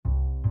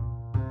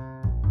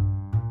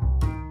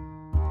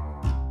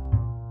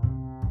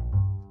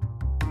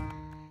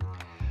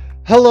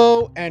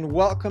Hello and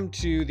welcome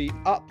to the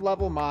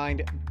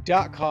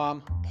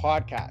UpLevelMind.com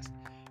podcast.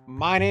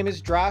 My name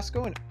is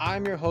Drasco and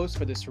I'm your host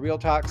for this Real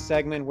Talk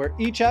segment where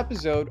each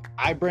episode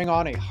I bring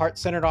on a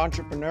heart-centered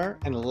entrepreneur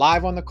and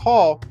live on the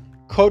call,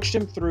 coach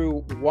them through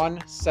one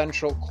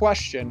central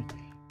question.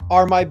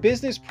 Are my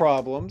business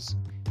problems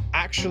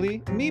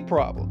actually me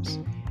problems?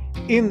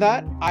 In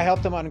that, I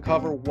help them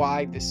uncover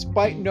why,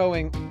 despite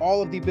knowing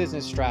all of the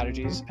business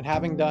strategies and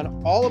having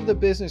done all of the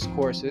business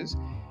courses,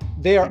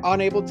 they are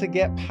unable to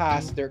get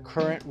past their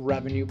current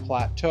revenue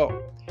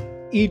plateau.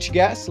 Each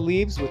guest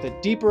leaves with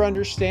a deeper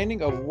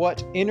understanding of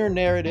what inner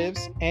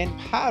narratives and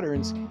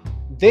patterns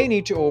they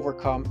need to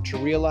overcome to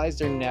realize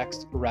their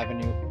next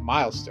revenue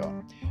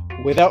milestone.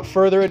 Without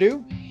further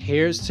ado,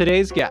 here's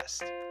today's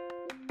guest.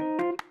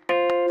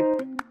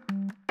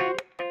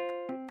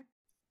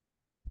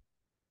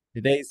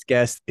 Today's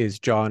guest is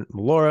John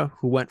Mollura,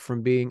 who went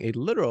from being a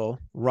literal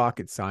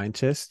rocket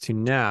scientist to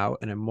now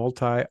a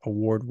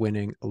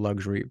multi-award-winning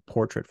luxury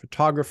portrait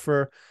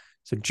photographer.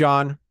 So,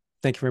 John,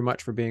 thank you very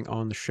much for being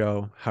on the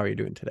show. How are you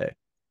doing today?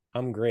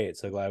 I'm great.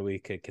 So glad we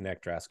could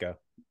connect, Drasco.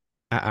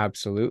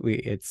 Absolutely.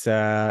 It's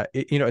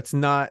it's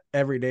not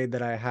every day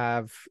that I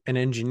have an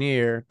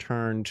engineer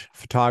turned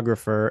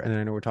photographer, and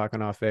I know we're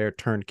talking off air,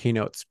 turned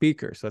keynote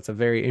speaker. So that's a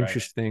very Right.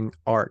 interesting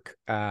arc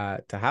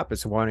to happen.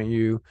 So why don't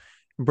you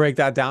break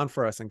that down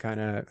for us and kind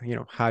of,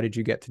 how did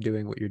you get to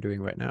doing what you're doing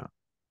right now?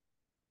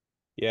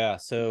 Yeah.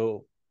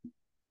 So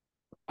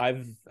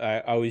I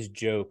always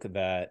joke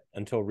that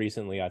until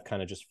recently, I've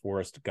kind of just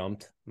Forrest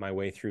Gumped my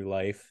way through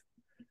life,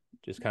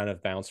 just kind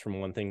of bounced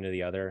from one thing to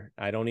the other.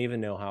 I don't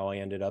even know how I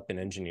ended up in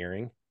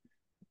engineering.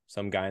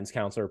 Some guidance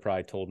counselor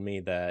probably told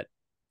me that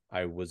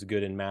I was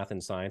good in math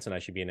and science and I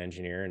should be an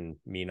engineer. And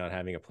me not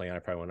having a plan, I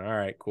probably went, all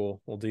right,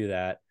 cool, we'll do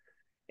that.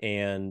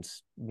 And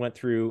went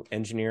through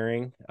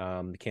engineering,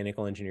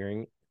 mechanical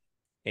engineering,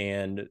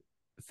 and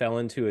fell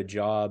into a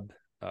job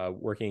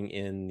working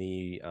in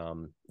the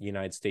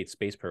United States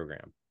space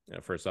program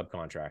for a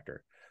subcontractor.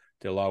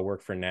 Did a lot of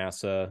work for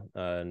NASA,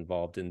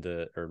 involved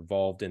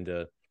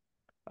into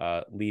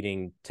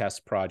leading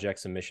test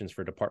projects and missions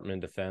for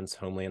Department of Defense,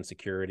 Homeland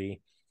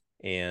Security,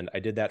 and I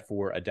did that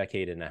for a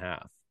decade and a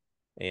half.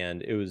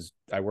 And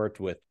I worked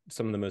with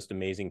some of the most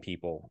amazing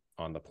people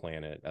on the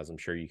planet, as I'm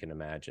sure you can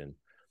imagine.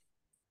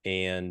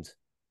 And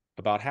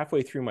about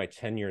halfway through my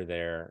tenure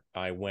there,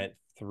 I went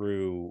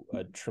through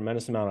a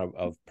tremendous amount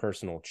of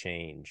personal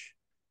change.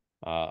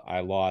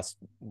 I lost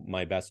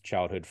my best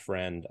childhood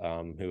friend,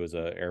 who was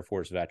an Air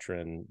Force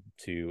veteran,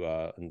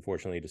 to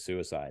unfortunately to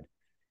suicide,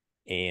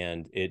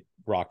 and it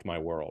rocked my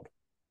world.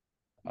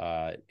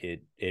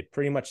 It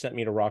pretty much sent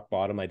me to rock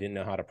bottom. I didn't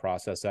know how to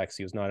process that, 'cause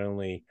he was not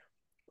only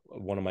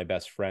one of my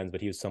best friends,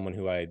 but he was someone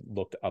who I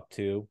looked up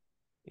to.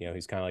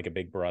 He's kind of like a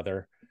big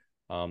brother,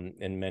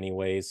 in many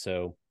ways.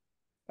 So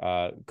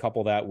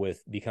couple that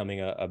with becoming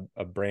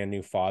a brand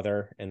new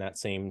father in that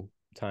same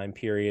time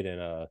period,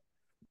 and a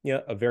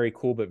very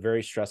cool but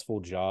very stressful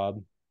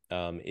job.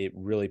 It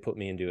really put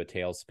me into a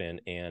tailspin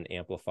and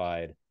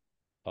amplified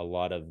a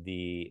lot of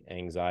the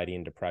anxiety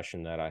and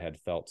depression that I had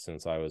felt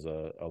since I was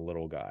a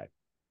little guy.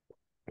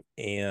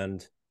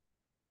 And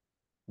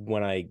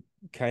when I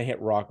kind of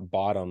hit rock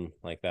bottom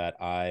like that,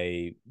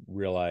 I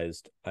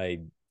realized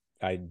I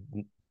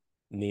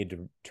need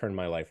to turn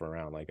my life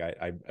around. Like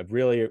I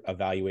really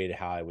evaluated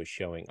how I was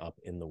showing up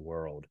in the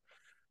world,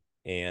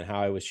 and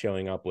how I was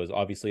showing up was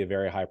obviously a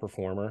very high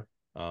performer,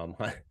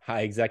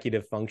 high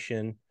executive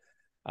function.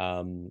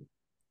 Um,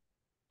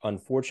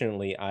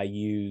 Unfortunately, I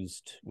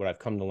used what I've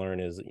come to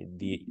learn is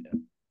the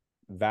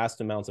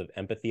vast amounts of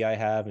empathy I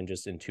have and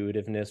just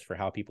intuitiveness for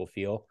how people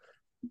feel.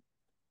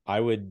 I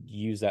would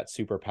use that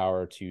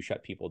superpower to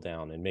shut people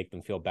down and make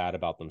them feel bad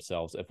about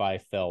themselves if I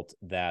felt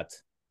that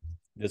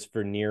this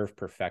veneer of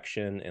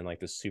perfection and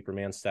like the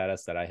Superman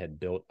status that I had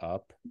built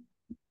up,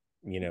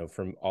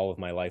 from all of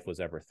my life was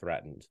ever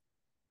threatened.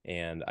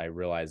 And I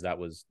realized that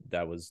was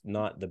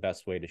not the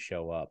best way to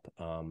show up.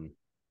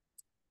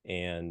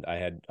 And I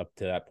had, up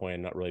to that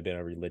point, not really been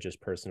a religious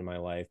person in my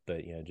life,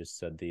 but just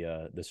said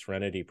the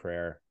Serenity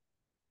Prayer,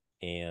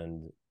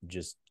 and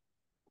just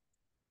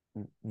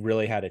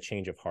really had a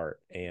change of heart.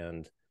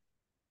 And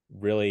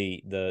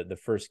really, the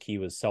first key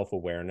was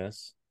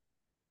self-awareness.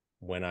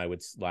 When I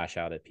would lash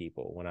out at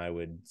people, when I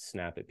would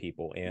snap at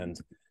people, and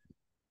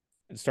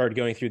started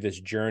going through this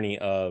journey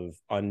of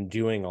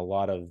undoing a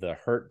lot of the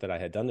hurt that I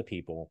had done to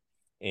people.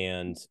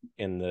 And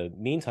in the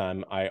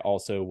meantime, I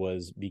also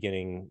was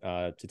beginning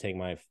to take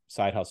my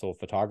side hustle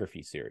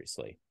photography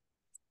seriously,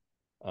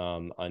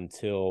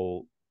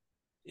 until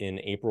in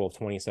April of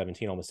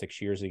 2017, almost 6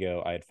 years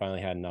ago, I had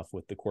finally had enough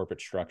with the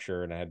corporate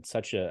structure, and I had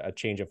such a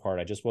change of heart.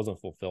 I just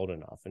wasn't fulfilled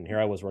enough. And here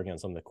I was working on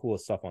some of the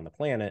coolest stuff on the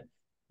planet.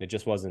 It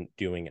just wasn't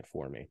doing it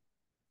for me.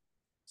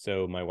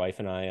 So my wife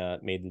and I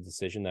made the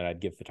decision that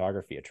I'd give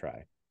photography a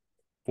try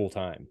full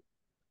time,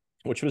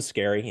 which was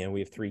scary.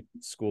 We have 3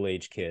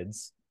 school-age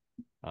kids.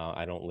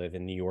 I don't live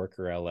in New York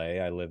or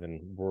LA. I live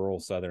in rural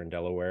southern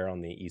Delaware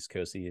on the East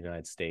Coast of the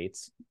United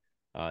States.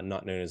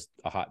 not known as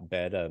a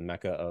hotbed, a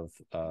mecca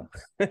of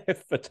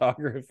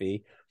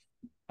photography,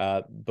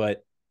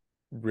 but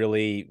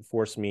really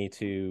forced me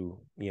to,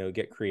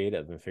 get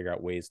creative and figure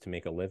out ways to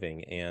make a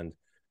living, and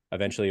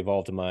eventually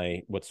evolved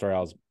to what started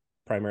out as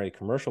primarily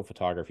commercial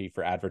photography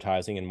for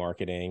advertising and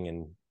marketing.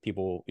 And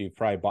you've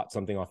probably bought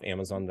something off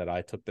Amazon that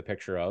I took the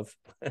picture of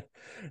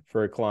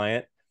for a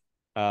client.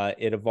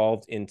 It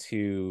evolved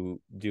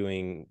into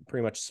doing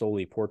pretty much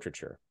solely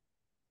portraiture,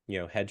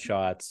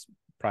 headshots,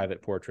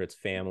 private portraits,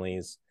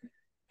 families.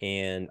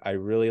 And I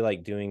really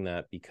like doing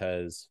that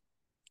because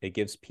it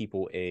gives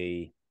people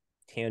a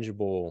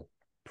tangible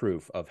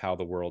proof of how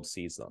the world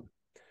sees them.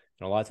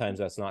 And a lot of times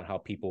that's not how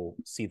people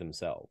see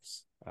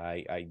themselves.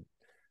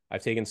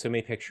 I've taken so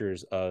many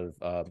pictures of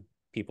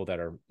people that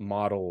are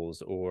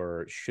models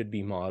or should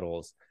be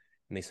models,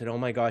 and they said, "Oh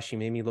my gosh, you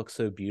made me look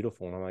so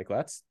beautiful." And I'm like,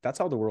 well, that's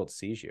how the world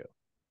sees you.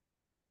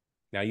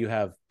 Now you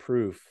have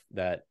proof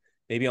that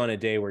maybe on a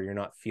day where you're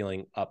not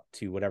feeling up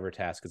to whatever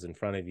task is in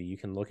front of you, you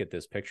can look at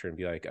this picture and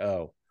be like,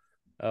 oh,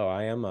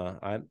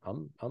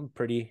 I'm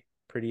pretty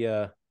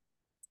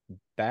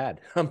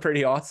bad. I'm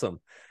pretty awesome.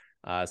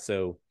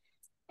 So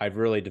I've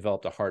really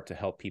developed a heart to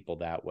help people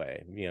that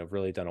way. I've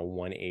really done a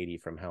 180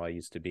 from how I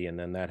used to be. And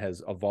then that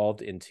has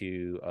evolved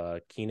into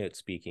keynote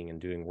speaking and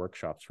doing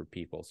workshops for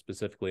people,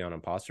 specifically on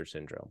imposter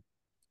syndrome.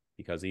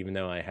 Because even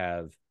though I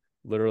have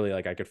literally,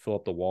 like, I could fill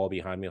up the wall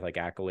behind me with like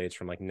accolades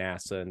from like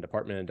NASA and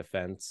Department of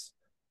Defense,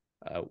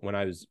 when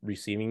I was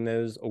receiving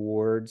those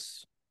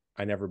awards,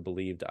 I never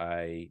believed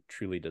I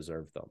truly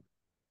deserved them.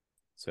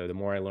 So the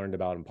more I learned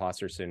about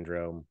imposter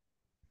syndrome,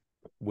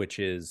 which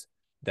is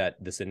that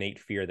this innate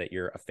fear that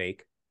you're a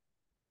fake,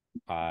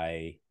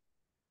 I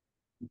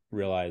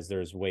realized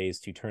there's ways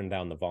to turn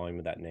down the volume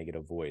of that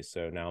negative voice.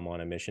 So now I'm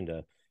on a mission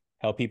to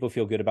help people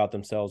feel good about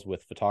themselves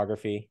with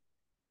photography,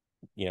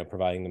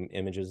 providing them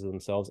images of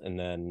themselves, and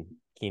then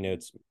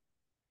keynotes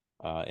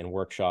and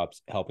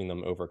workshops, helping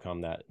them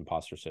overcome that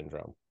imposter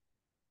syndrome.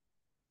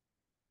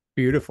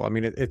 Beautiful. I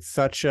mean, it's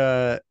such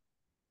a,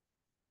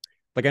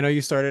 like, I know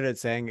you started it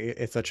saying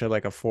it's such a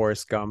like a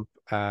Forrest Gump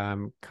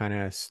kind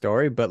of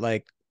story, but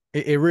like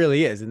it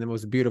really is in the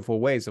most beautiful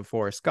ways of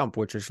Forrest Gump,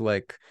 which is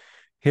like,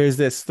 here's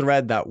this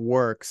thread that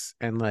works,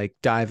 and like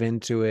dive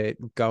into it,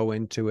 go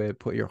into it,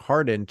 put your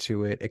heart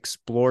into it,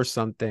 explore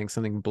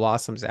something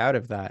blossoms out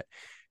of that,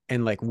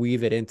 and like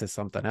weave it into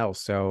something else.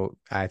 So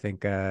I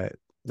think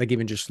like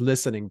even just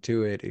listening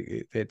to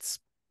it's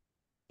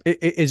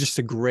just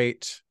a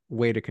great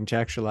way to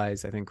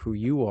contextualize, I think, who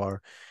you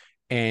are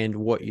and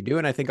what you do.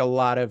 And I think a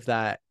lot of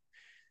that,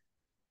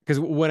 because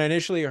when I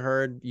initially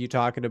heard you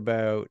talking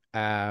about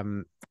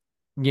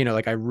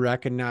like I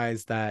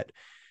recognized that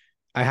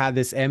I had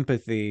this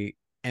empathy,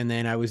 and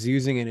then I was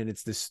using it in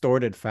its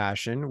distorted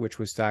fashion, which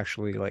was to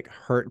actually like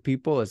hurt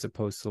people as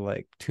opposed to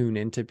like tune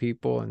into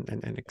people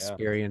and Yeah.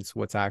 experience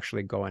what's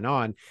actually going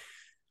on.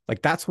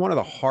 Like that's one of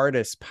the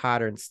hardest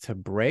patterns to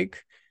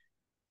break,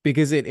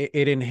 because it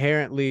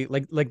inherently,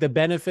 like the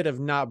benefit of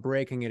not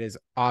breaking it is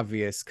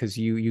obvious because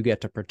you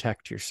get to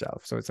protect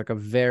yourself. So it's like a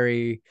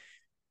very,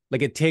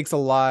 like, it takes a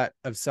lot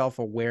of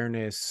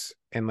self-awareness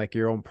and like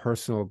your own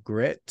personal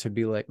grit to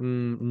be like,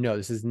 no,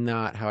 this is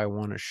not how I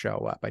want to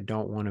show up. I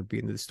don't want to be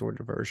in the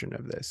distorted version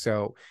of this.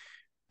 So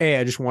hey,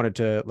 I just wanted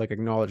to like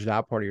acknowledge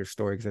that part of your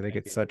story because I think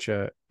Thank it's you. such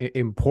a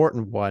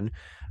important one.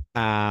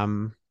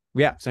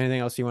 Yeah, so anything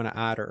else you want to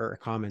add or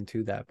comment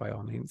to that, by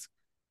all means?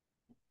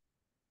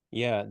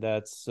 Yeah,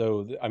 that's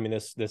so. I mean,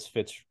 this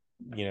fits,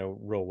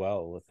 real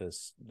well with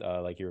this.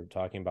 Like you were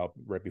talking about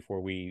right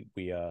before we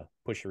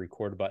push the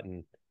record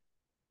button,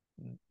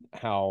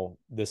 how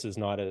this is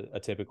not a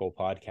typical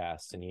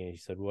podcast. And he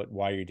said, "What?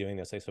 Why are you doing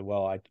this?" I said,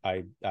 "Well,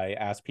 I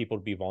ask people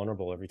to be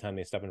vulnerable every time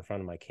they step in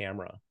front of my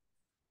camera,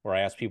 or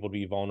I ask people to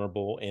be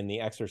vulnerable in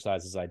the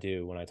exercises I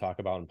do when I talk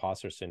about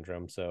imposter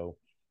syndrome." So,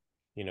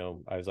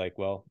 I was like,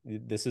 well,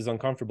 this is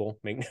uncomfortable,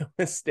 make no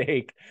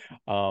mistake.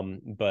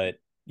 But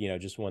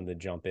just wanted to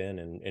jump in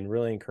and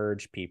really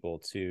encourage people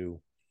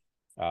to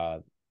uh,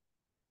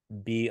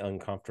 be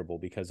uncomfortable,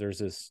 because there's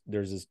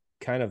this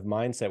kind of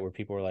mindset where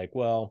people are like,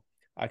 well,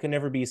 I can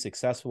never be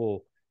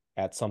successful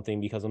at something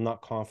because I'm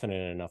not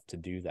confident enough to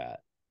do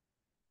that.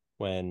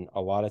 When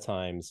a lot of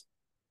times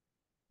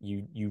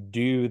you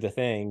do the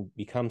thing,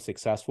 become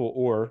successful,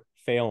 or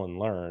fail and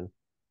learn,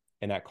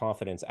 and that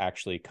confidence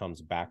actually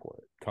comes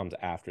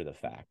after the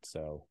fact.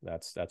 So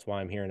that's why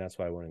I'm here, and that's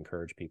why I want to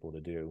encourage people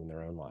to do in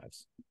their own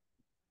lives.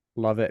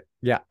 Love it.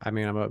 Yeah. I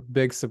mean, I'm a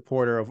big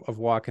supporter of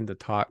walking the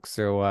talk.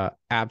 So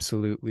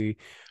absolutely.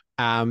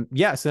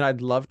 Yes, and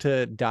I'd love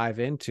to dive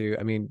into,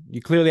 I mean,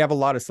 you clearly have a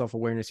lot of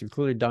self-awareness. You've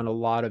clearly done a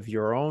lot of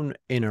your own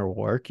inner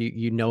work.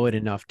 You know it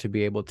enough to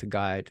be able to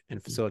guide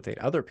and facilitate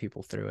other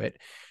people through it.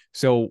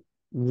 So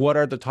what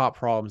are the top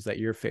problems that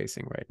you're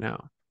facing right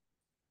now?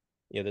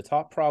 Yeah, the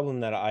top problem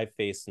that I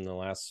faced in the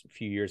last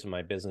few years of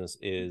my business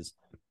is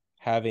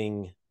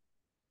having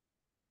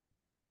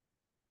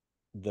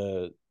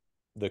the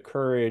the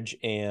courage,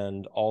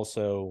 and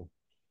also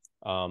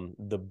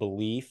the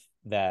belief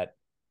that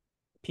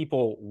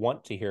people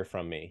want to hear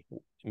from me,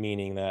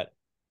 meaning that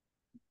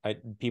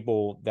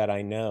people that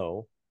I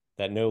know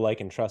that know,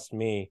 like, and trust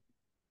me,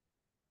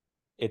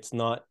 it's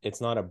not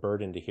a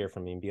burden to hear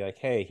from me and be like,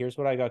 hey, here's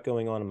what I got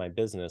going on in my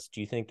business.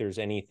 Do you think there's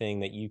anything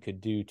that you could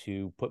do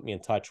to put me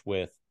in touch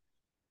with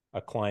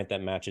a client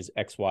that matches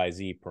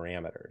XYZ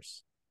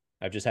parameters?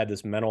 I've just had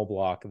this mental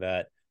block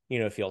that,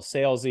 feels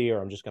salesy,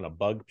 or I'm just going to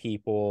bug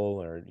people,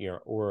 or,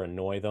 or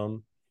annoy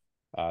them.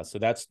 So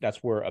that's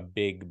where a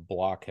big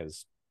block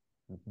has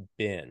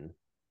been.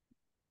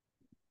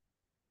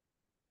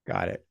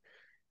 Got it.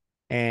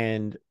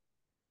 And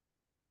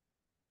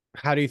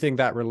how do you think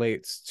that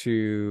relates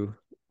to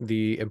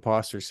the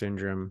imposter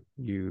syndrome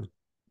you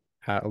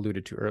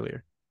alluded to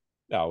earlier?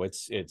 Oh,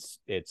 it's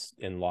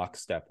in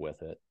lockstep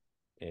with it.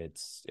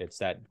 It's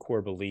that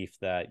core belief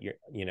that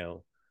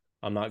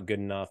I'm not good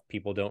enough.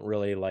 People don't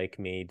really like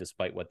me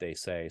despite what they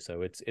say.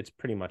 So it's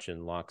pretty much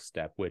in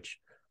lockstep, which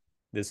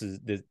this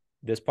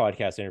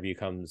podcast interview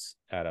comes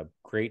at a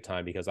great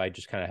time, because I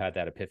just kind of had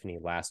that epiphany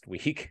last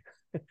week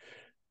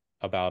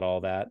about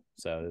all that.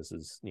 So this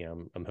is,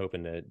 I'm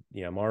hoping that,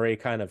 I'm already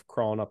kind of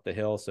crawling up the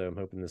hill. So I'm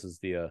hoping this is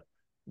the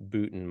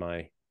boot in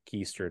my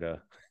keister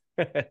to,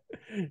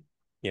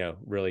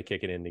 really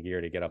kick it into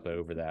gear to get up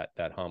over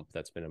that hump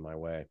that's been in my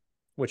way,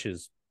 which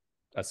is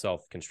a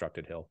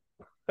self-constructed hill.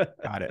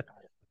 Got it.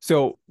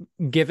 So,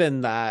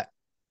 given that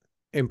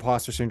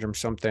imposter syndrome is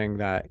something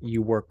that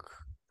you work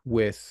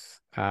with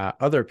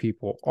other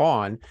people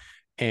on,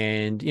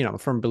 and I'm a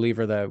firm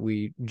believer that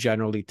we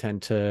generally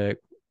tend to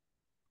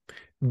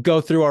go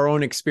through our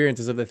own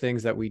experiences of the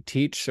things that we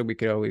teach, so we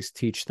could always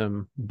teach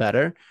them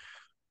better.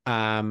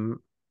 Um,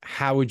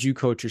 how would you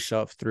coach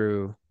yourself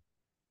through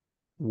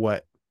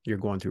what you're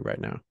going through right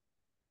now?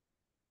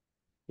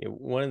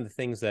 One of the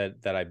things that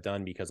I've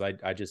done, because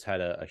I just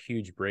had a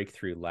huge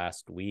breakthrough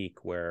last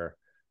week where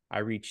I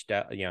reached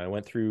out, I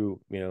went through,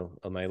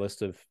 my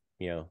list of,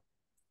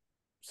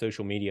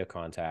 social media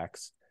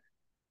contacts,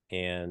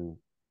 and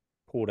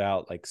pulled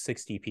out like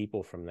 60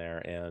 people from there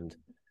and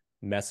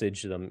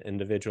messaged them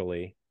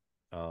individually,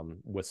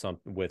 with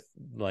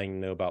letting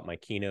them know about my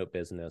keynote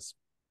business.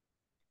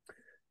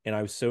 And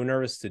I was so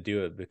nervous to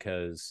do it,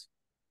 because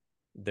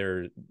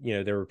there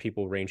were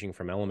people ranging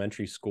from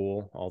elementary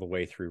school all the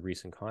way through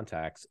recent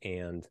contacts.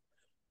 And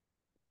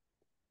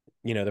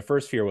the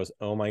first fear was,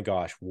 oh my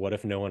gosh, what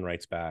if no one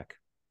writes back?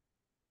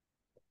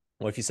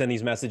 Well, if you send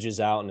these messages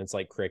out and it's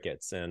like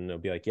crickets, and they'll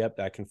be like, yep,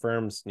 that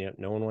confirms,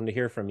 no one wanted to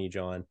hear from you,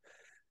 John.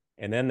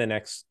 And then the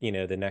next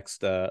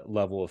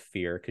level of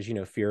fear,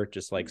 because fear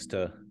just likes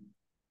to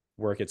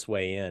work its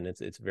way in.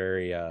 It's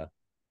very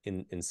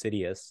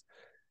insidious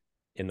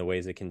in the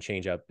ways it can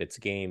change up its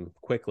game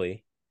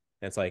quickly.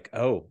 And it's like,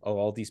 oh,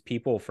 all these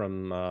people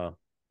from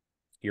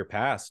your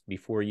past,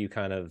 before you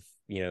kind of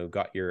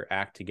got your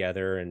act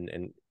together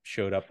and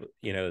showed up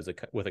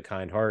with a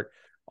kind heart,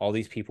 all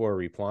these people are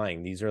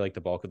replying. These are like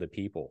the bulk of the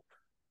people.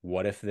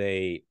 What if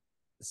they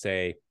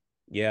say,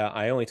 yeah,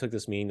 I only took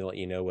this meeting to let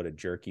you know what a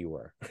jerk you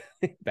were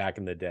back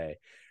in the day?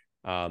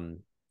 um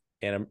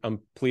and I'm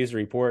pleased to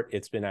report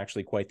it's been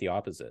actually quite the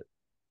opposite.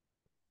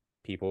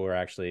 People are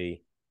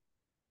actually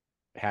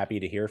happy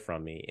to hear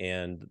from me.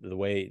 And the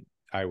way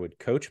I would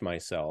coach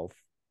myself,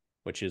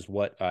 which is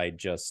what I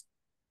just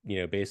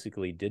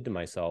basically did to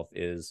myself,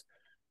 is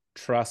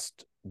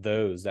trust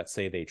those that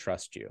say they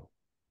trust you.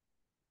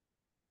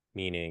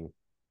 Meaning,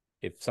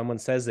 if someone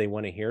says they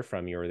want to hear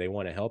from you or they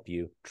want to help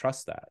you,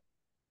 trust that.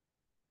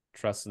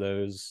 Trust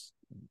those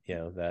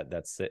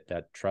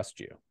that trust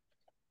you.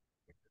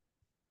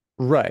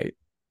 Right.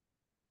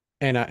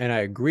 And I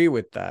agree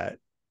with that.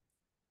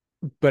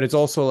 But it's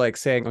also like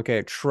saying,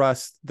 okay,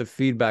 trust the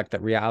feedback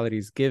that reality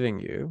is giving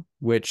you,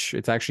 which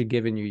it's actually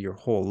given you your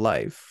whole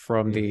life,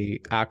 from the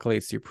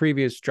accolades to your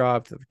previous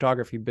job, to the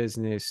photography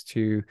business,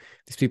 to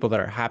these people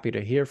that are happy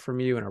to hear from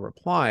you and are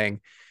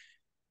replying.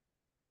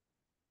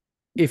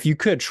 If you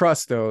could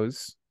trust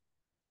those,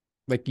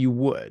 like, you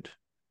would,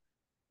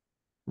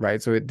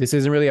 right? So this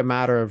isn't really a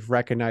matter of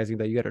recognizing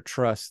that you got to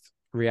trust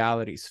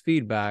reality's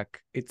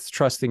feedback. It's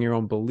trusting your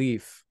own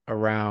belief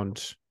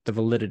around the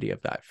validity of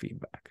that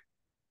feedback.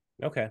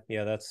 Okay,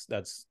 yeah, that's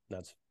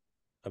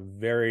a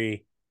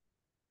very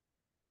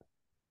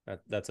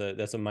that's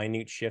a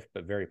minute shift,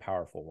 but very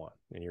powerful one,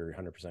 and you're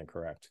 100%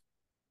 correct.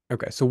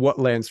 Okay, so what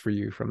lands for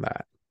you from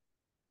that?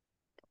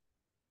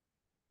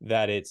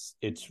 That it's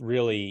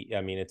really,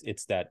 I mean,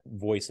 it's that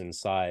voice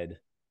inside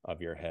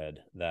of your head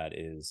that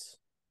is,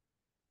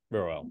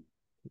 well,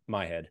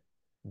 my head,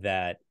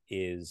 that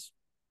is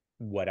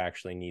what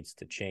actually needs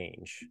to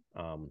change.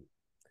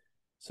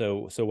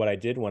 So what I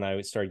did when I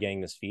started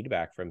getting this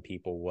feedback from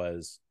people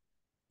was,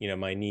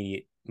 my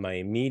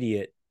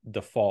immediate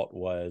default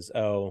was,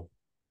 oh,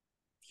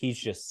 he's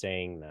just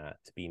saying that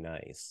to be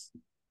nice.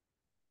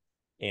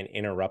 And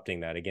interrupting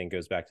that again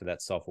goes back to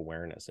that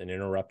self-awareness, and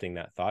interrupting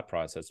that thought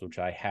process, which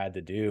I had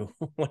to do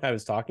when I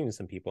was talking to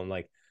some people. And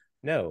like,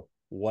 no,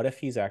 what if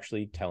he's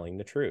actually telling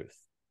the truth?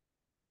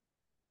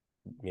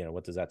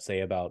 What does that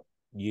say about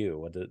you?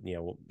 What do,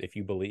 if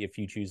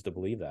you choose to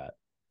believe that?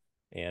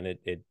 And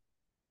it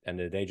end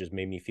of the day just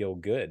made me feel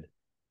good,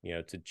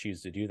 to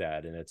choose to do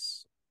that. And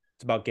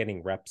It's about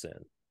getting reps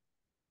in.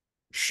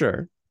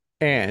 Sure.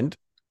 Yeah. And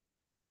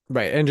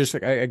right. And just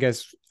like, I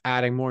guess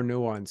adding more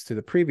nuance to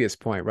the previous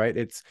point, right?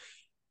 It's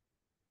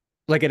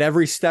like at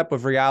every step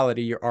of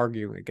reality, you're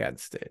arguing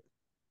against it,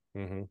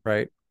 Mm-hmm.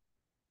 right?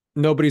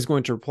 Nobody's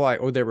going to reply,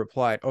 oh, they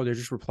replied. Oh, they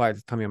just replied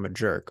to tell me I'm a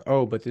jerk.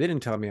 Oh, but they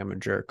didn't tell me I'm a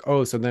jerk.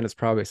 Oh, so then it's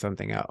probably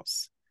something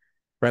else.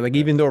 Right. Like,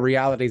 Right. even though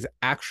reality is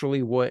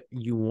actually what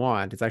you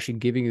want, it's actually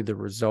giving you the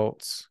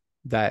results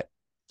that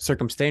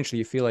circumstantially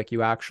you feel like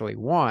you actually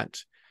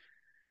want.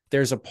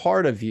 There's a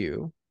part of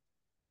you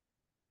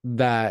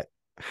that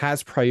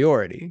has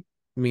priority,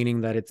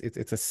 meaning that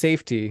it's a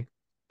safety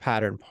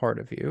pattern part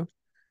of you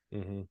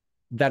Mm-hmm.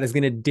 that is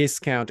going to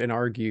discount and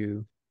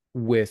argue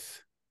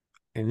with,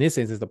 in this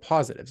instance, the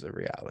positives of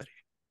reality.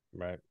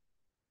 Right.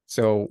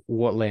 So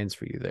what lands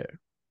for you there?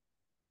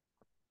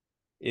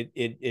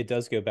 It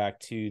does go back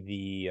to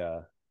the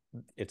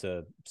it's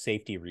a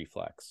safety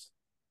reflex.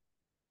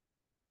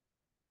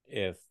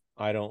 If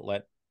I don't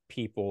let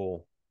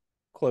people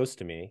close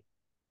to me,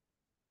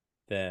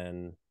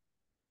 then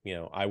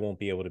I won't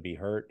be able to be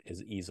hurt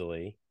as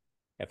easily.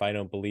 If I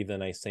don't believe the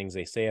nice things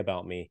they say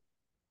about me,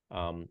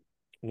 um,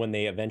 when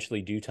they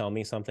eventually do tell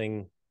me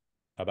something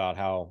about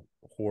how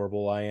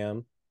horrible I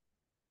am,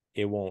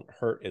 it won't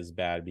hurt as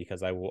bad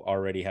because I will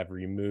already have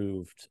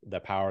removed the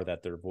power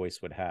that their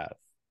voice would have,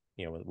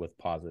 with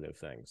positive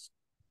things.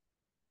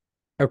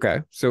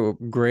 Okay, so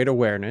great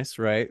awareness,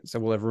 right? So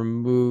we'll have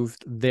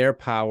removed their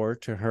power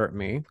to hurt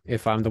me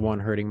if I'm the one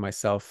hurting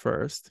myself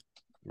first.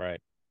 Right.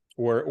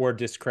 Or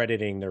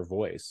discrediting their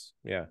voice.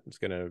 Yeah, it's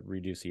going to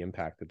reduce the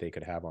impact that they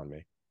could have on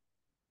me.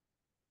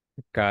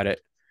 Got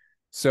it.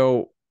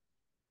 So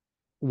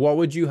what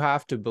would you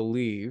have to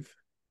believe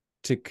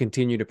to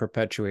continue to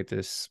perpetuate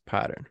this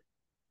pattern?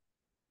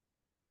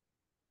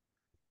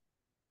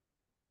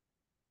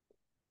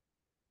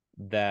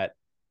 That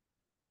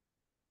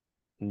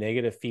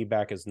negative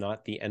feedback is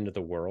not the end of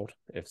the world.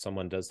 If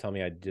someone does tell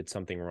me I did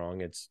something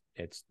wrong, it's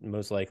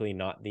most likely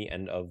not the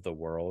end of the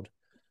world.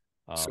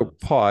 So Um,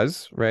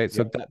 pause, right?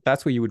 So yeah,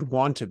 that's what you would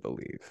want to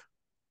believe.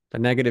 The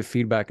negative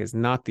feedback is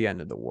not the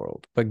end of the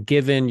world. But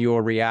given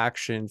your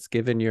reactions,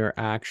 given your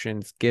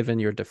actions, given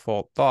your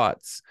default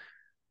thoughts,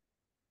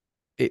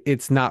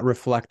 it's not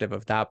reflective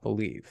of that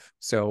belief.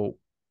 So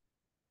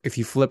if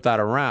you flip that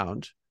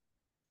around,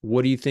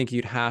 what do you think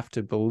you'd have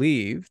to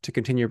believe to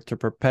continue to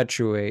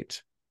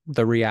perpetuate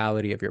the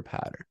reality of your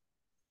pattern?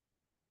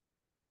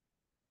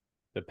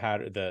 the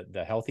pattern,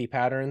 the healthy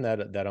pattern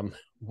that I'm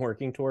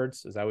working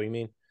towards. Is that what you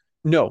mean?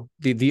 No,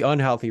 the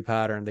unhealthy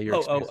pattern that you're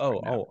Oh, oh, experiencing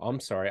right oh, now. oh, I'm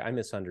sorry. I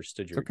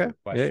misunderstood It's your, okay. your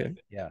Yeah, yeah. question.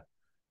 But yeah.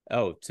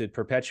 Oh, to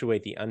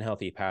perpetuate the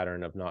unhealthy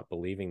pattern of not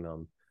believing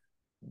them,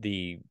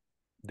 the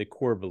the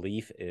core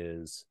belief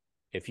is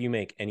if you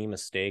make any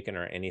mistake and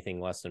are anything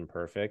less than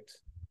perfect,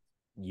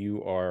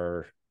 you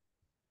are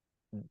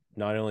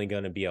not only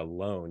going to be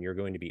alone, you're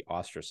going to be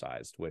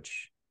ostracized,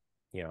 which,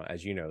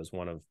 as you know, is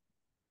one of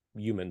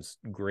humans'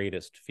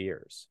 greatest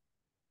fears.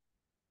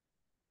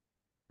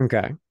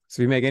 Okay.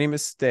 So if you make any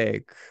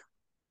mistake,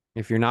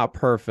 if you're not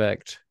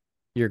perfect,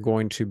 you're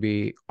going to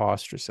be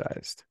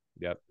ostracized.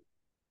 Yep.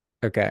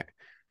 Okay.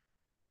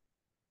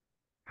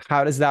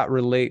 How does that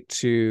relate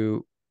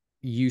to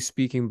you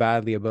speaking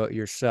badly about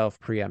yourself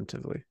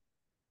preemptively?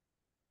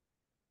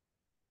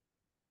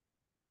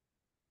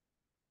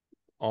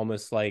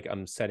 Almost like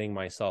I'm setting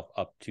myself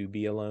up to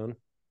be alone,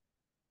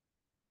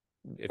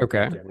 if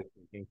Okay. preemptively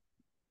thinking.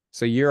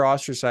 So you're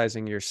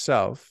ostracizing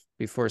yourself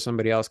before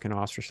somebody else can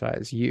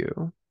ostracize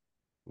you.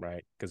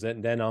 Right. Because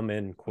then I'm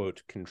in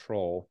quote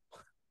control.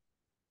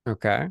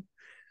 Okay.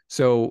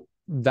 So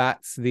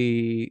that's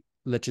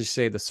let's just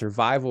say the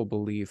survival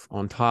belief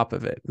on top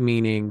of it,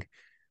 meaning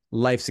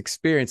life's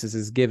experiences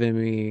has given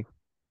me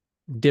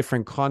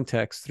different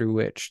contexts through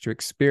which to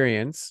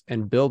experience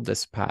and build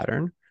this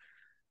pattern.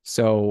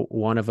 So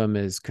one of them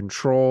is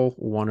control,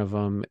 one of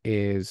them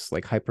is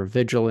like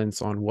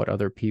hypervigilance on what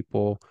other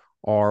people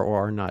are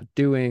or are not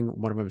doing,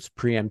 one of them is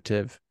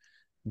preemptive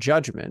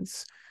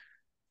judgments.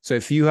 So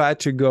if you had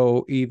to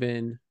go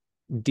even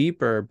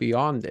deeper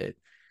beyond it,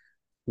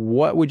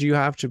 what would you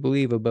have to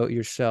believe about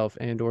yourself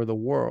and or the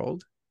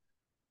world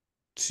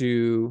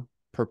to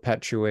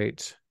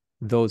perpetuate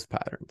those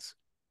patterns?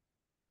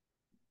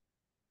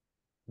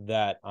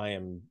 That I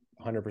am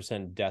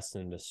 100%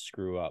 destined to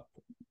screw up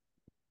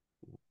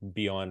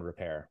beyond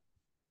repair.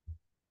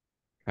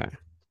 Okay.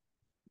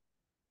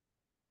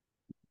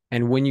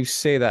 And when you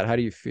say that, how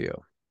do you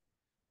feel?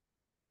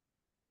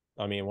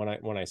 I mean,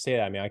 when I say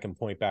that, I mean I can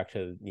point back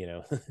to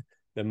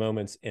the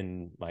moments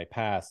in my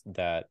past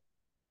that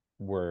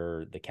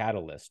were the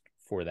catalyst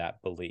for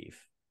that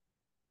belief.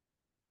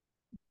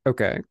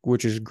 Okay,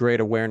 which is great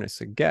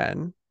awareness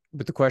again.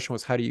 But the question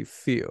was, how do you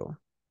feel?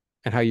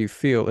 And how you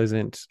feel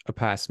isn't a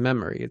past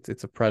memory,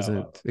 it's a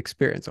Uh, present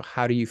experience. So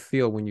how do you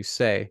feel when you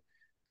say,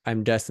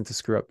 I'm destined to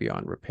screw up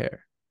beyond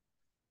repair?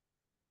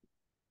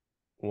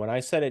 when I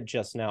said it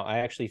just now, I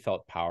actually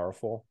felt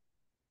powerful,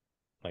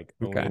 like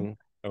Okay.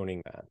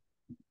 owning that.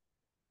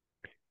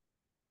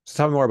 So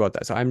tell me more about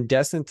that. So I'm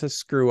destined to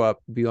screw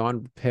up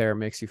beyond repair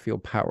makes you feel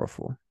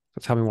powerful.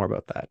 So tell me more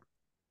about that.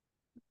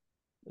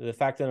 The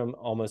fact that I'm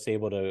almost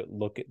able to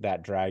look at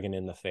that dragon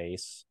in the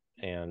face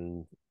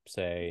and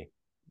say,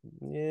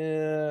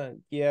 yeah,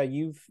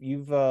 you've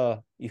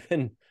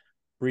been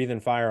breathing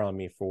fire on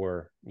me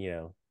for,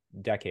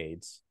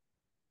 decades,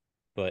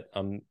 but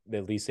I'm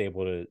at least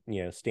able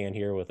to, stand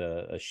here with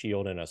a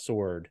shield and a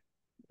sword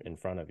in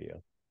front of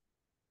you.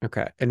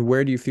 Okay. And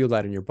where do you feel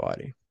that in your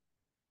body?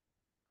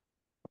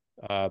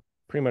 Uh,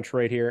 Pretty much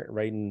right here,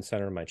 right in the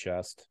center of my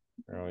chest,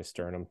 or my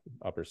sternum,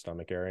 upper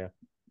stomach area.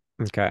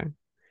 Okay.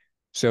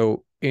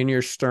 So in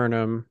your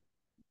sternum,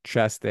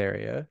 chest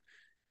area,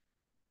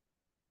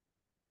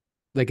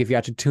 like if you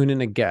had to tune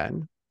in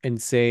again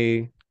and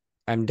say,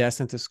 I'm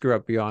destined to screw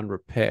up beyond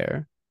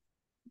repair.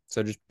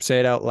 So just say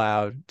it out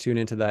loud, tune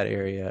into that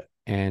area,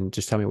 and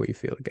just tell me what you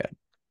feel again.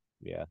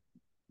 Yeah,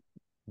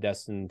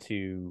 destined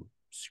to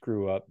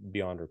screw up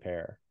beyond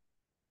repair.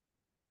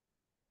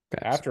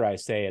 Okay. After I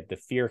say it, the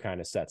fear kind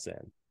of sets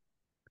in.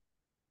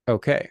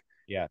 Okay.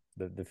 Yeah,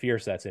 the fear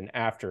sets in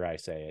after I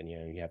say it.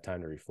 You have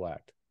time to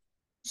reflect.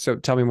 So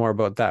tell me more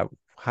about that.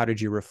 How did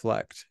you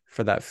reflect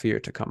for that fear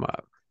to come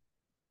up?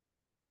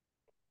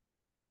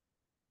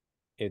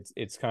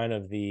 It's kind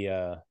of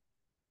the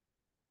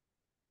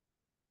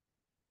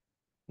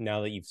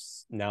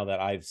now that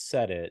I've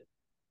said it,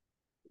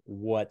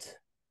 what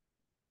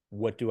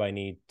do I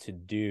need to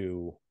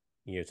do,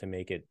 to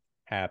make it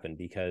happen?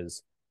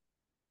 Because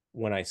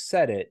when I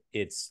said it,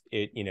 it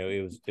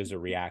was a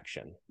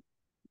reaction.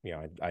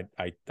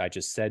 I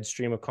just said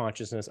stream of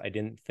consciousness. I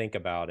didn't think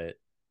about it.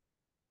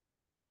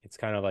 It's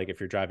kind of like if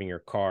you're driving your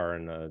car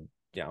and I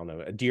don't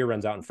know, a deer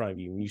runs out in front of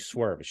you and you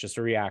swerve. It's just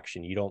a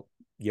reaction. You don't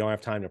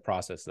have time to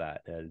process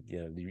that.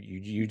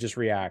 You just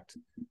react.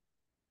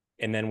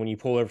 And then when you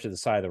pull over to the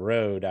side of the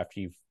road after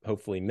you've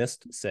hopefully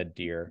missed said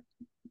deer,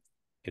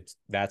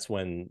 that's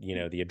when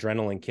the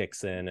adrenaline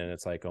kicks in and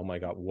it's like, oh my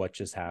god, what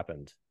just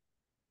happened?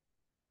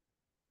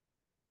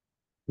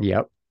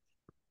 Yep.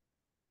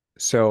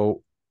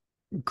 So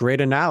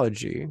great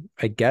analogy.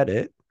 I get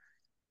it.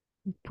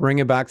 Bring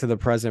it back to the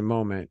present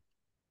moment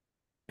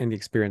in the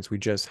experience we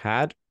just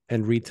had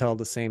and retell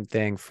the same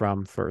thing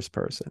from first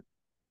person.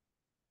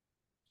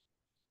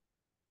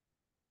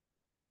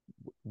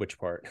 Which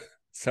part?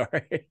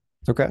 Sorry.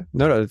 Okay.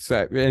 No,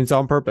 it's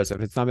on purpose. If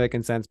it's not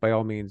making sense, by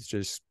all means,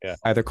 just Yeah.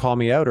 either call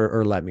me out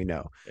or let me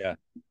know. Yeah.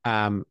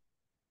 Um,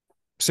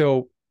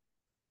 so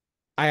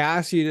I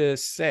asked you to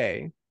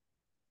say,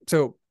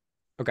 so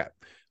okay,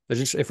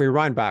 if we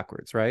rewind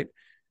backwards, right?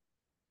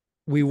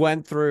 We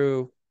went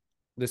through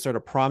this sort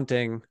of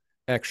prompting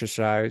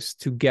exercise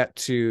to get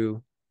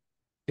to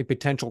a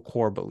potential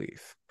core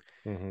belief.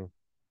 Mm-hmm.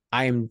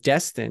 I am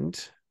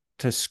destined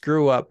to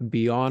screw up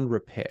beyond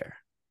repair.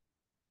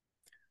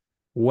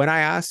 When I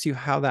asked you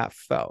how that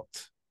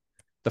felt,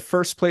 the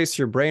first place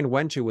your brain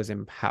went to was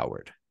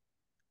empowered,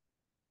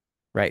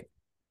 right?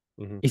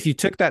 Mm-hmm. If you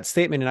took that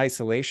statement in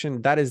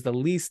isolation, that is the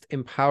least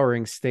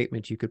empowering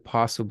statement you could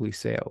possibly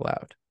say out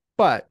loud.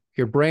 But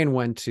your brain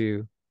went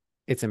to,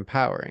 it's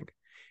empowering.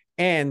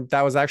 And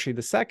that was actually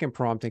the second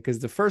prompting because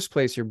the first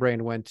place your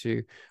brain went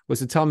to was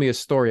to tell me a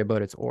story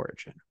about its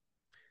origin.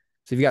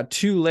 So you've got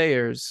two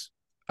layers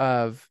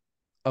of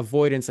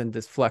avoidance and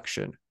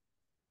deflection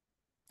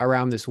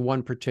around this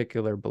one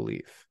particular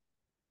belief.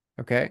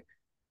 Okay.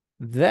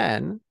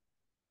 Then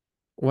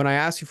when I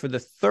ask you for the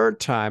third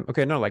time,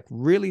 okay, no, like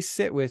really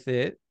sit with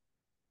it,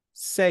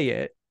 say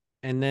it,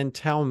 and then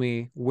tell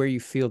me where you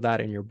feel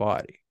that in your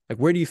body. Like,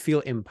 where do you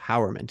feel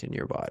empowerment in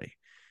your body?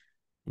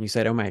 And you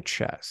said, oh, my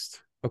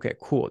chest. Okay,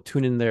 cool.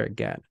 Tune in there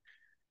again.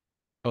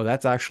 Oh,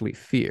 that's actually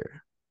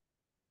fear.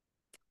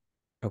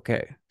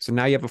 Okay. So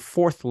now you have a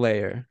fourth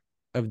layer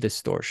of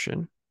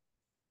distortion,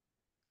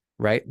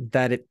 right?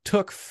 That it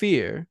took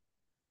fear,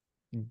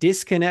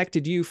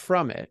 disconnected you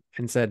from it,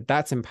 and said,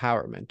 that's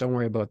empowerment. Don't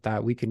worry about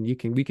that. We can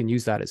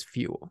use that as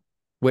fuel,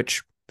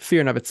 which fear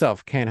in of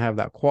itself can't have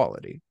that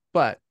quality.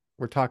 But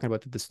we're talking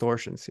about the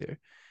distortions here,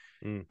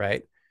 Mm.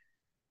 right?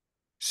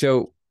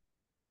 So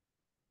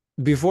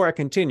before I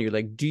continue,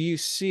 like, do you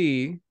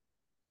see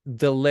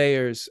the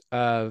layers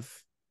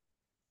of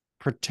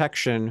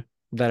protection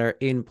that are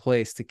in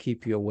place to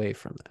keep you away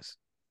from this?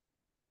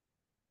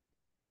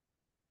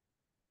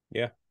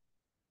 Yeah.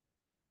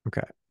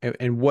 Okay.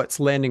 And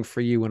what's landing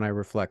for you when I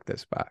reflect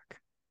this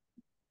back?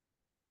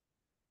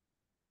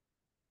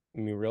 I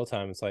mean, real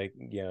time, it's like,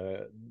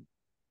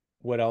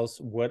 what else,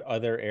 what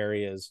other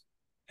areas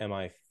am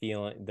I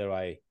feeling that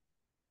I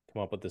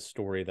come up with this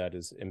story that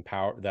is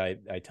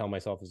I tell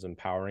myself is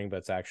empowering, but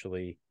it's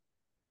actually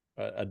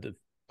a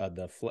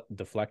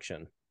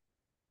deflection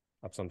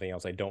of something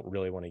else I don't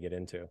really want to get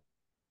into.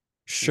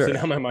 So Sure.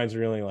 now my mind's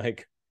really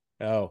like,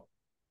 oh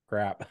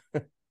crap.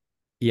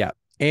 Yeah.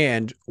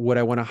 And what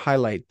I want to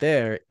highlight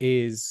there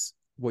is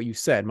what you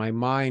said. My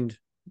mind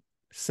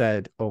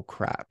said, oh,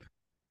 crap.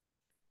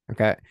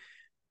 Okay.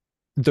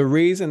 The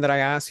reason that I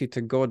asked you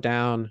to go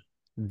down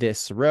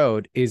this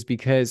road is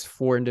because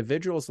for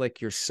individuals like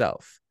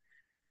yourself,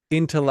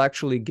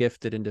 intellectually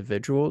gifted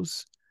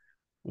individuals,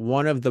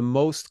 one of the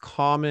most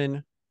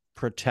common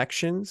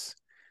protections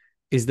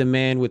is the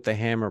man with the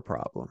hammer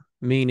problem,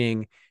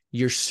 meaning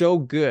you're so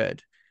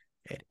good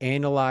at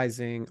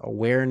analyzing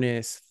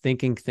awareness,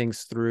 thinking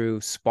things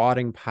through,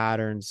 spotting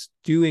patterns,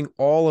 doing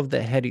all of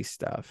the heady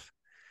stuff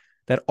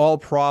that all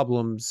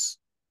problems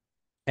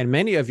and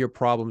many of your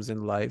problems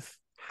in life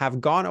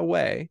have gone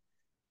away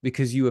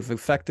because you have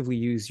effectively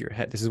used your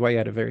head. This is why you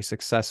had a very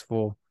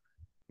successful,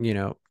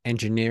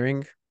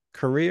 engineering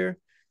career,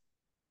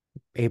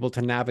 able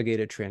to navigate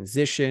a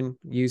transition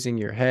using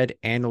your head,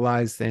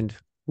 analyzed and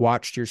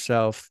watched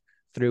yourself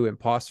through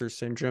imposter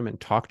syndrome and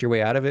talked your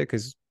way out of it.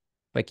 Because,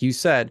 like you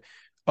said,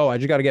 oh, I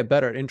just got to get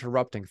better at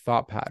interrupting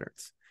thought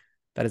patterns.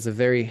 That is a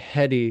very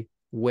heady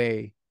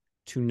way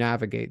to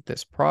navigate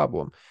this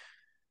problem.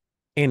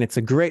 And it's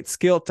a great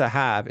skill to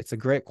have. It's a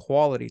great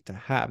quality to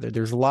have.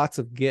 There's lots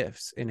of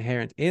gifts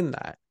inherent in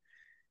that.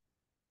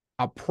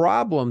 A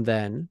problem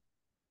then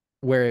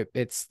where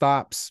it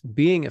stops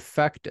being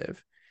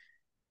effective,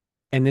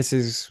 and this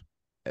is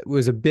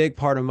was a big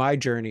part of my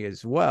journey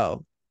as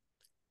well,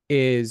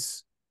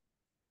 is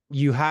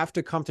you have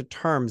to come to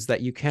terms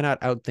that you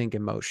cannot outthink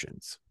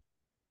emotions.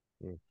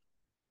 Mm.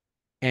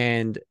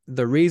 And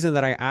the reason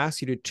that I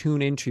ask you to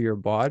tune into your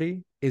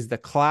body is the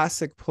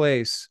classic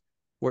place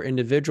where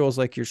individuals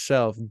like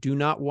yourself do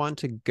not want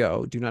to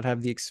go, do not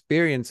have the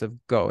experience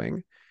of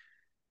going,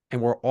 and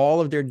where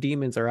all of their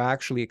demons are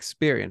actually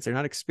experienced. They're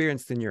not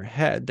experienced in your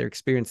head, they're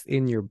experienced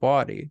in your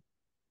body,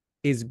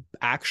 is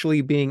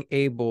actually being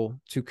able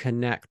to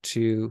connect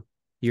to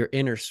your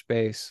inner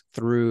space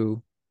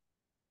through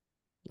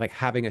like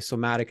having a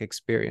somatic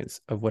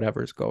experience of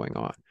whatever's going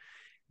on.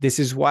 This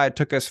is why it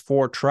took us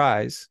 4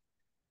 tries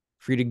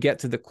for you to get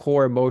to the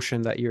core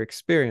emotion that you're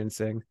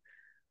experiencing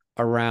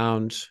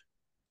around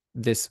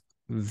this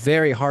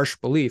very harsh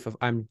belief of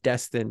I'm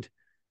destined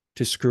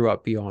to screw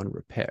up beyond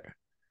repair,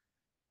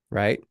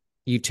 right?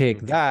 You take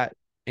Mm-hmm. that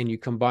and you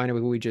combine it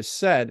with what we just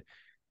said.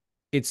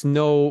 It's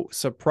no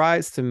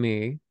surprise to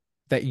me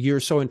that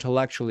you're so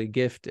intellectually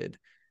gifted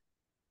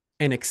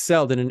and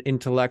excelled in an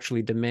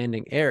intellectually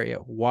demanding area.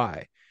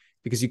 Why?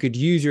 Because you could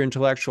use your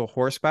intellectual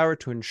horsepower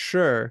to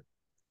ensure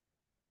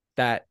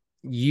that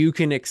you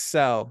can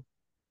excel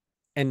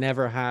and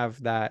never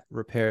have that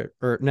repair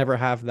or never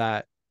have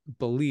that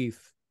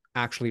belief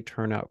actually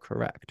turn out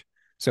correct.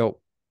 So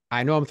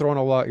I know I'm throwing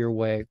a lot your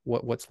way.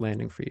 What's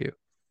landing for you?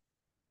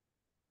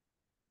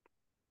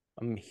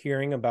 I'm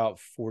hearing about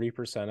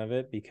 40% of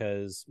it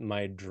because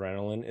my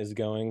adrenaline is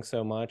going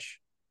so much,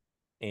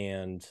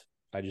 and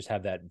I just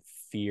have that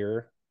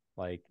fear,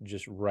 like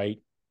just right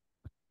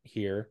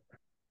here.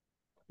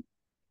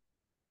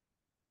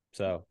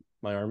 So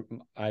my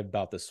arm, I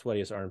about the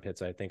sweatiest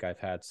armpits I think I've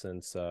had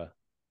since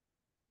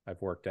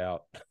I've worked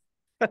out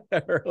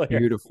earlier.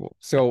 Beautiful.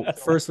 So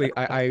firstly,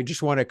 I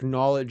just want to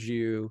acknowledge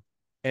you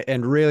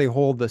and really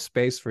hold the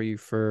space for you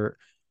for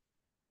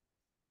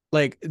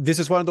like this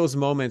is one of those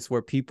moments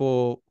where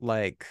people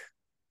like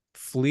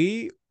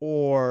flee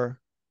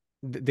or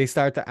they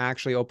start to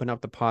actually open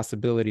up the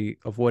possibility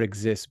of what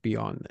exists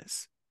beyond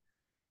this.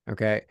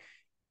 Okay.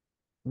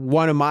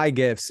 One of my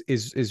gifts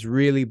is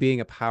really being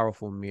a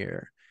powerful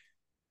mirror.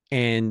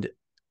 And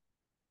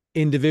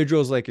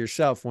individuals like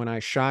yourself, when I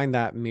shine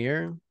that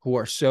mirror, who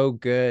are so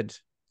good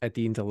at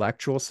the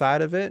intellectual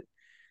side of it,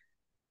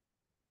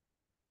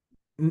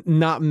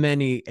 not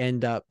many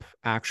end up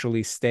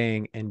actually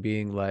staying and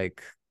being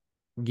like,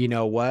 you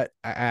know what?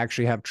 I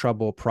actually have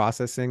trouble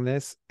processing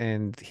this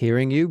and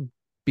hearing you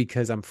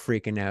because I'm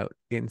freaking out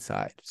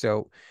inside.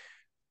 So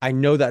I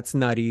know that's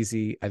not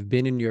easy. I've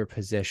been in your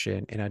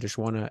position and I just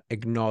want to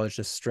acknowledge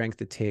the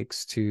strength it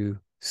takes to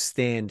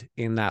stand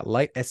in that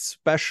light,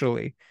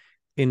 especially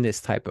in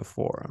this type of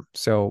forum.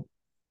 So,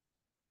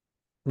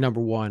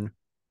 number one,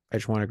 I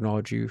just want to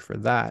acknowledge you for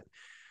that.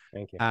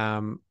 Thank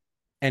you.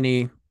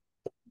 Any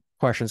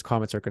questions,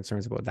 comments, or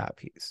concerns about that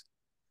piece?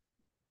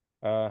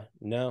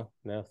 No,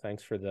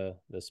 thanks for the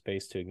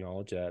space to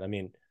acknowledge that. I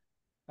mean,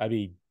 I'd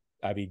be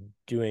I'd be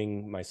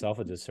doing myself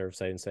a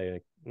disservice. I didn't say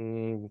like,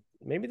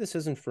 maybe this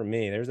isn't for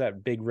me. There's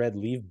that big red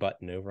leave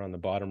button over on the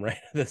bottom right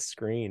of the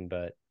screen,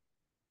 but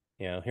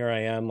here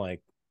I am,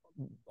 like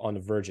on the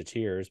verge of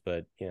tears.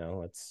 But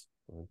let's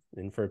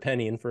in for a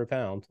penny, in for a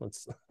pound.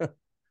 Let's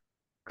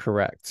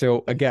Correct. So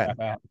figure again,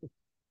 that out.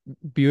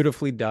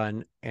 beautifully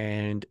done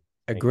and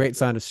a Thank you. great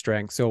sign of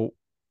strength. So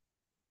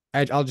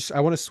I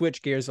want to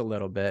switch gears a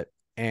little bit,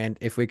 and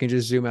if we can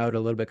just zoom out a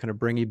little bit, kind of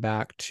bring you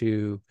back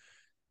to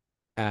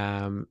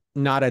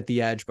not at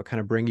the edge, but kind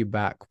of bring you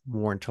back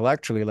more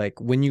intellectually. Like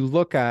when you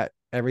look at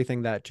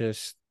everything that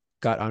just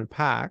got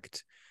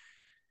unpacked,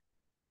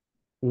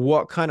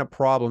 what kind of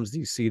problems do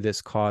you see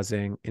this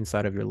causing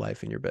inside of your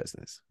life and your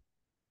business?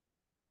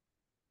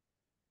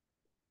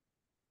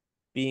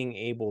 Being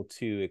able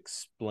to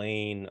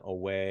explain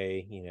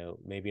away,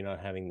 maybe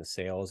not having the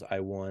sales I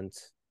want,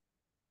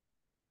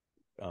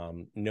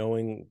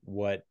 knowing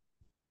what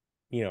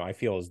I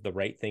feel is the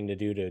right thing to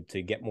do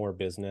to get more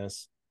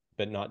business,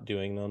 but not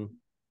doing them,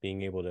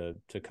 being able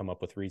to come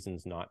up with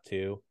reasons not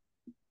to,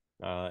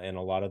 and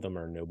a lot of them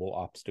are noble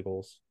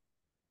obstacles.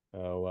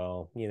 oh,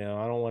 well, I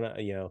don't want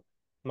to,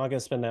 I'm not going to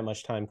spend that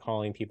much time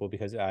calling people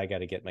because I got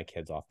to get my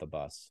kids off the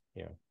bus,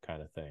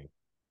 kind of thing,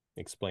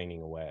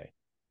 explaining away.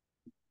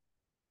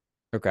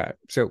 Okay.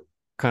 So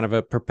kind of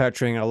a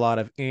perpetuating a lot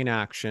of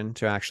inaction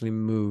to actually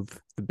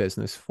move the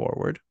business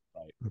forward.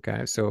 Right.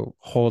 Okay. So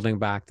holding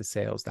back the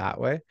sales that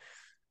way.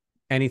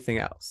 Anything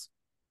else?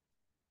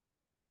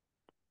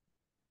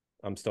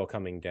 I'm still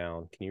coming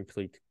down. Can you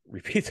please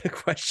repeat the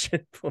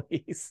question,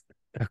 please?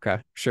 Okay,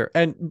 sure.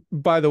 And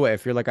by the way,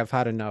 if you're like, I've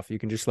had enough, you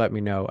can just let me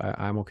know.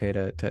 I'm okay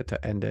to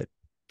end it.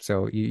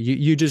 So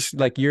you just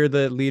like you're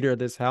the leader of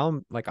this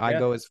helm. Like I Yeah.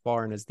 go as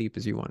far and as deep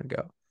as you want to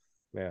go.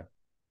 Yeah.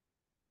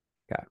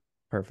 Okay,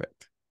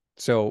 perfect.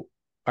 So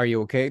are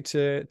you okay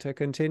to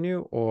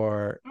continue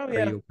or Oh, are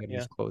yeah. you okay to Yeah.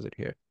 just close it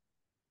here?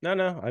 No,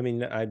 no. I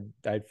mean,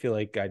 I'd feel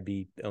like I'd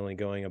be only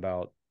going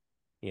about,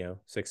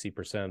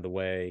 60% of the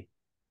way,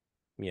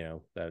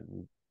 that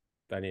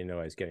I didn't know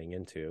I was getting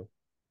into.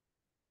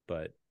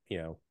 But,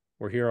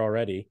 we're here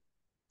already.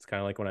 It's kind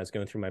of like when I was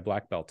going through my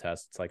black belt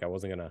test. It's like I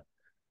wasn't gonna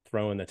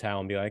throw in the towel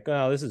and be like,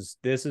 oh, this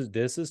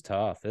is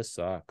tough. This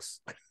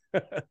sucks.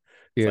 It's like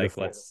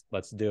Beautiful.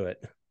 let's do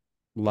it.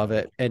 Love I'm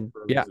it. And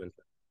for a yeah, reason.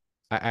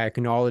 I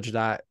acknowledge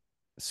that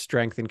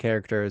strength and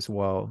character as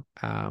well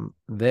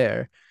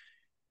there.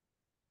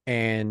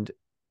 And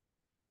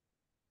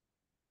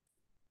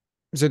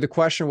so the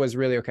question was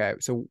really okay.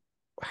 So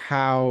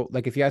how,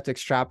 like, if you had to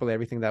extrapolate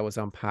everything that was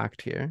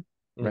unpacked here,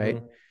 right?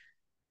 Mm-hmm.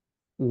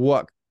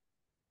 What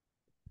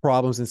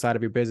problems inside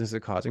of your business are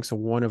causing? So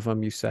one of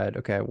them you said,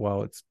 okay,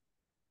 well, it's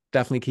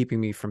definitely keeping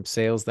me from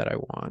sales that I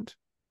want.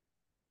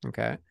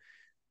 Okay.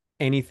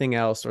 Anything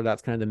else, or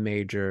that's kind of the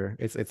major,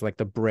 it's like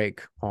the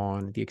break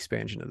on the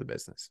expansion of the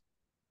business.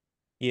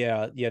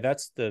 Yeah, yeah,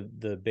 that's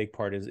the big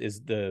part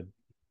is the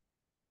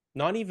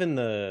not even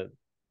the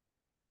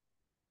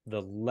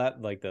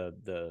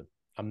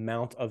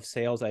amount of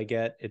sales I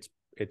get.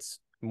 It's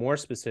more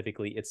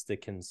specifically it's the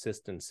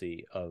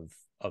consistency of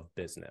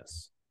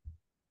business.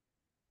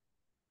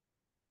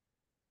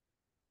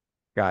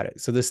 Got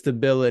it. So the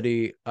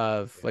stability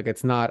of Yeah. like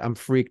it's not I'm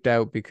freaked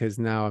out because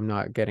now I'm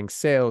not getting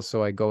sales,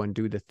 so I go and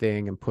do the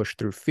thing and push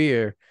through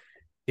fear.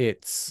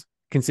 It's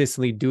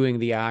consistently doing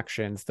the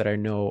actions that I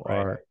know Right.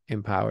 are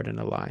empowered and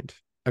aligned.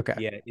 Okay.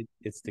 Yeah,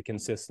 it's the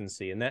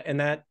consistency, and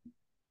that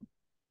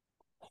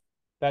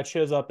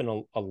shows up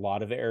in a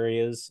lot of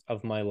areas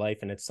of my life,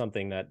 and it's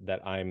something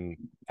that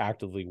I'm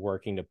actively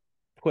working to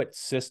put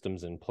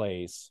systems in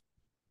place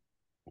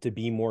to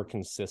be more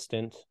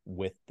consistent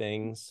with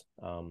things.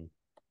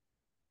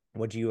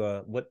 What do you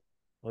what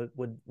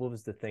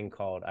was the thing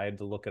called? I had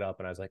to look it up,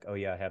 and I was like, oh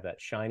yeah, I have that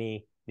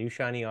shiny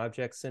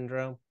object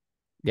syndrome.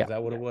 Yeah. Is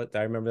that what it was? Did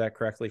I remember that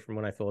correctly from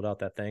when I filled out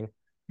that thing?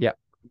 Yeah.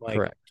 Like,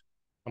 Correct.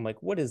 I'm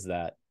like, what is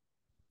that?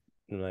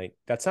 And like,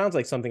 that sounds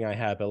like something I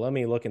have, but let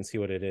me look and see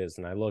what it is.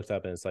 And I looked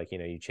up, and it's like,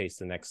 you chase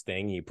the next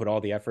thing, you put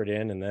all the effort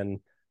in, and then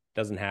it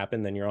doesn't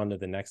happen. Then you're on to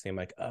the next thing. I'm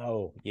like,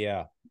 oh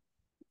yeah,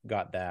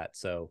 got that.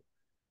 So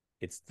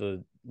it's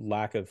the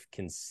lack of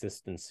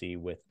consistency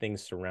with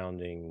things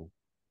surrounding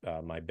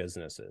my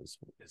businesses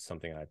is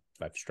something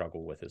I've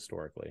struggled with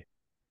historically.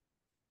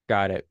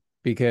 Got it.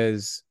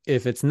 Because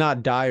if it's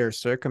not dire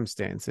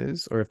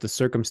circumstances or if the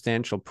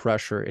circumstantial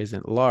pressure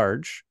isn't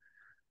large,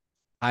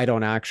 I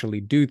don't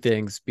actually do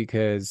things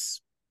because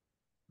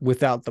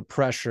without the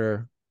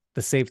pressure,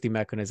 the safety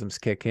mechanisms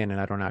kick in and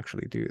I don't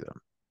actually do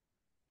them.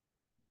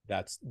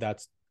 That's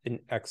an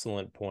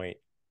excellent point.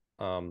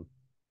 Um,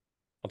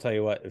 I'll tell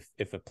you what,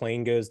 if a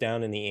plane goes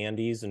down in the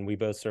Andes and we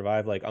both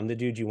survive, like I'm the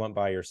dude you want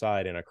by your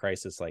side in a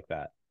crisis like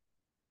that.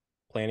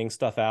 Planning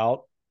stuff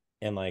out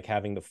and like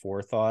having the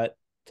forethought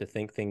to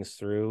think things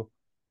through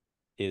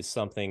is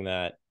something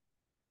that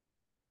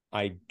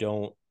I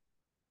don't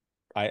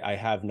I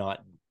have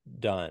not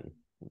done.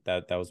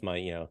 That was my,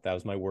 that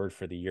was my word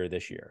for the year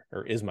this year,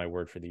 or is my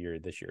word for the year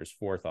this year, is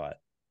forethought.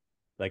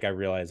 Like I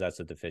realize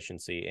that's a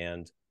deficiency,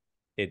 and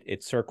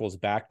it circles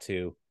back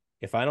to,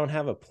 if I don't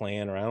have a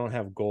plan, or I don't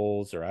have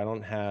goals, or I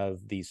don't have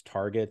these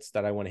targets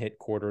that I want to hit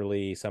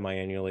quarterly,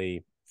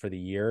 semi-annually for the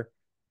year,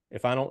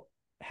 if I don't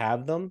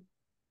have them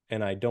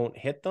and I don't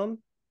hit them,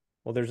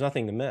 well, there's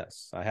nothing to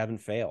miss. I haven't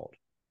failed.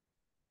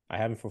 I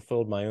haven't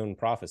fulfilled my own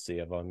prophecy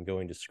of I'm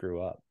going to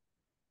screw up.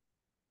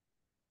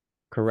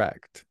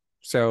 Correct.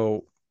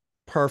 So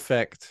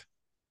perfect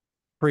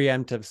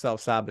preemptive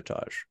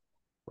self-sabotage,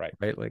 Right.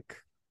 right? Like,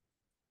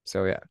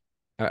 so yeah,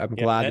 I'm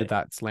Yeah. glad that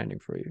that's landing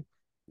for you.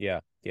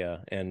 Yeah. Yeah.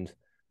 And,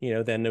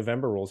 then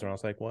November rolls around. I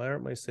was like, why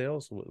aren't my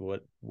sales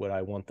what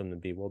I want them to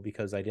be? Well,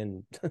 because I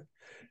didn't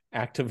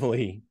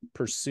actively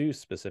pursue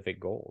specific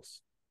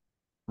goals.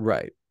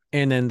 Right.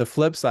 And then the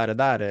flip side of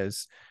that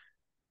is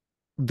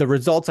the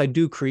results I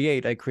do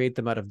create, I create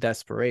them out of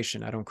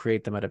desperation. I don't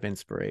create them out of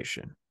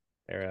inspiration.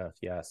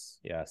 Yes.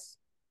 Yes.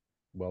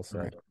 Well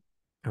Right. said.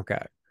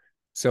 Okay.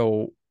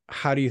 So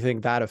how do you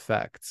think that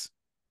affects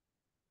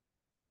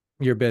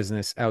your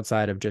business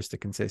outside of just the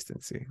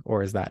consistency,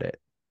 or is that it?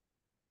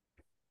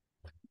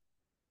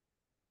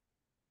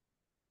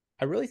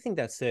 I really think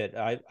that's it.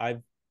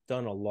 I've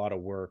done a lot of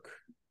work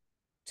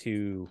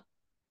to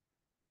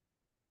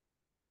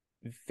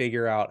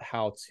figure out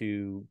how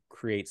to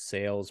create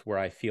sales where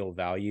I feel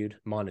valued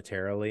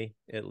monetarily,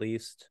 at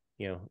least,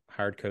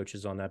 hired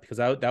coaches on that, because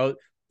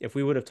if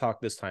we would have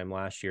talked this time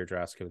last year,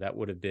 Drasco, that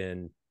would have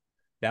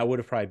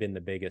probably been the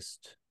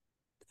biggest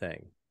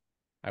thing.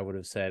 I would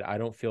have said, I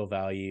don't feel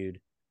valued.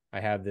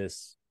 I have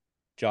this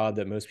job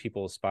that most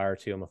people aspire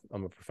to.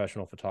 I'm a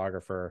professional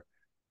photographer,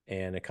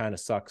 and it kind of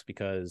sucks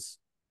because,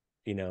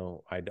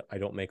 I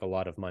don't make a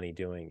lot of money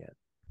doing it.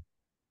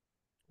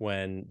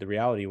 When the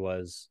reality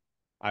was,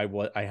 I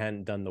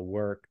hadn't done the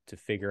work to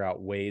figure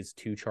out ways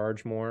to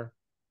charge more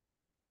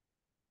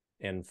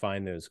and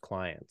find those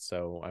clients.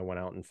 So I went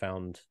out and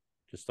found,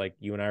 just like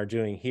you and I are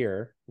doing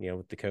here,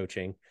 with the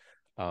coaching.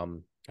 I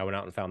went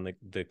out and found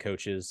the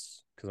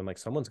coaches, because I'm like,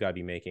 someone's got to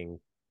be making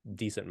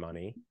decent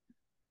money.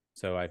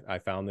 So I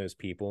found those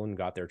people and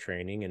got their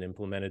training and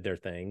implemented their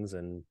things.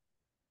 And,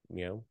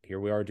 here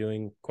we are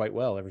doing quite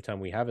well every time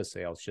we have a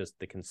sale. It's just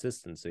the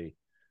consistency.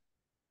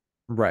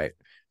 Right.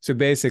 So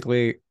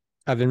basically,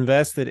 I've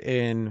invested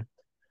in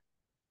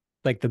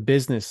like the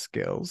business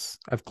skills.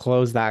 I've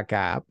closed that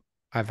gap.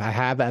 I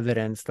have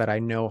evidence that I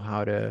know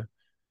how to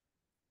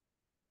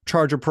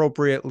charge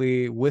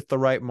appropriately with the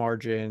right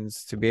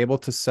margins to be able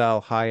to sell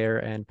higher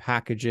end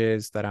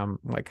packages that I'm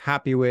like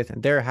happy with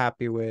and they're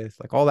happy with.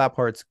 Like all that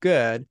part's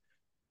good.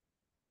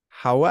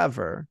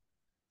 However,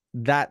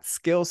 that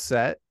skill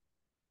set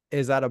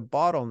is at a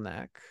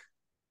bottleneck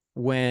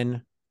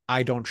when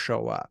I don't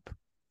show up.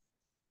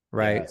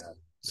 Right. Yes.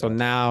 So Yes.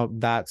 now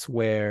that's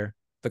where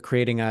the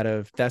creating out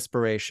of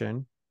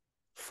desperation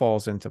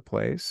falls into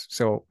place.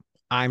 So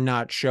I'm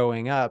not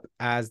showing up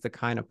as the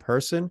kind of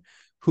person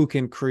who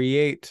can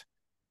create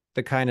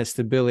the kind of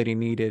stability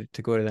needed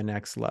to go to the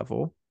next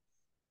level.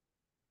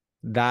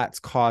 That's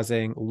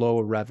causing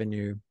lower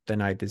revenue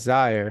than I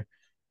desire.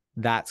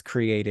 That's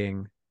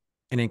creating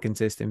an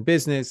inconsistent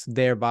business,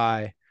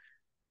 thereby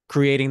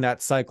creating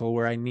that cycle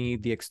where I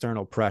need the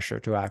external pressure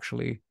to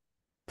actually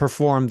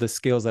perform the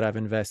skills that I've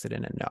invested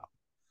in and know.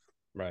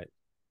 Right.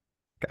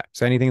 Okay.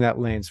 So anything that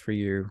lands for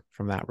you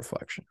from that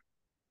reflection?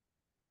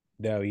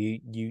 No, you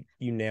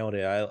nailed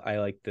it. I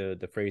like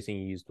the phrasing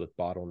you used with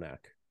bottleneck,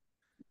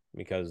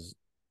 because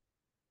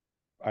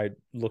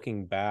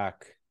looking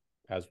back,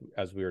 as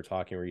we were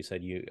talking, where you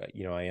said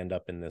I end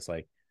up in this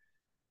like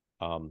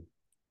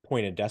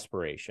point of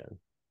desperation.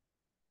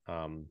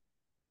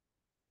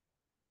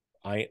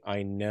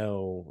 I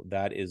know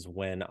that is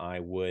when I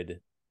would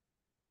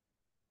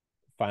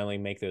finally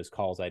make those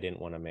calls I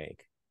didn't want to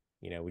make.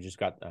 We just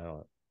got, I don't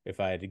know, if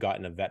I had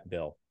gotten a vet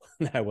bill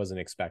that I wasn't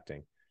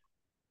expecting.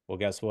 Well,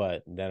 guess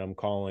what? Then I'm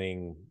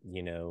calling,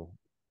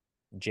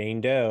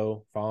 Jane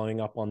Doe, following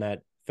up on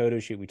that photo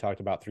shoot we talked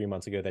about 3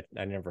 months ago that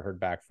I never heard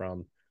back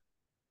from.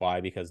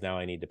 Why? Because now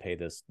I need to pay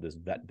this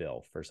vet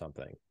bill for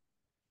something.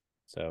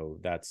 So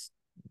that's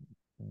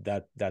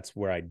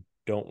where I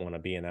don't want to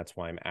be, and that's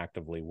why I'm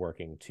actively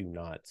working to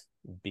not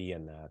be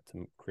in that,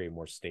 to create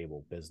more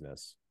stable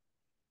business.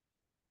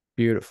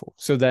 Beautiful.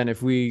 So then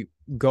if we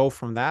go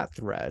from that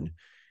thread,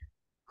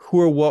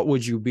 who or what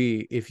would you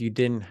be if you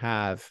didn't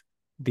have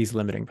these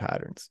limiting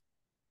patterns?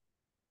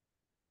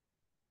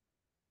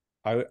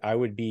 I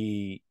would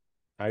be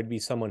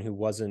someone who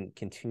wasn't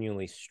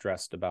continually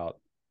stressed about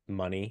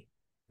money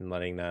and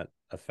letting that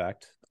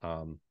affect.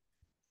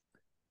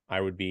 I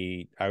would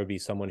be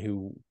someone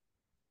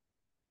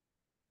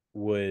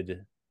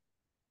would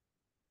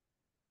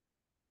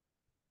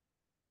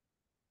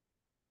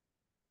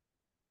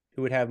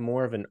who would have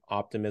more of an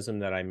optimism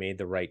that I made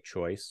the right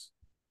choice.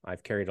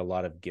 I've carried a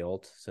lot of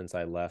guilt since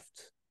I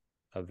left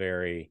a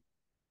very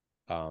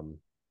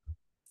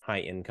high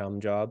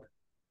income job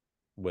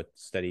with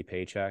steady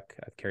paycheck.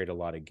 I've carried a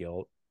lot of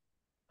guilt.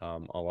 A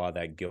lot of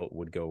that guilt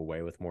would go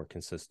away with more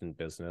consistent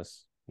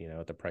business,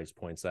 at the price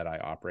points that I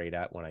operate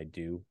at when I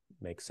do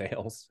make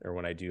sales or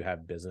when I do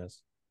have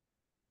business.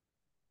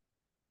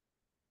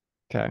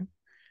 Okay.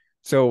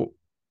 So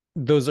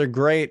those are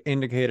great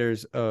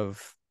indicators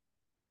of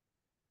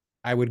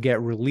I would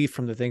get relief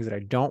from the things that I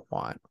don't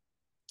want.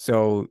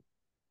 So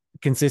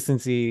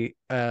consistency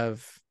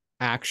of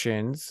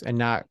actions and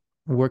not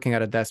working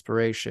out of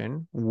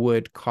desperation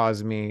would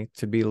cause me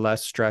to be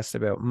less stressed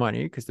about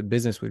money because the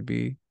business would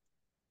be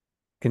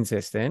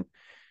consistent.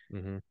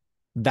 Mm-hmm.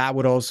 That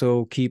would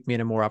also keep me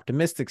in a more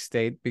optimistic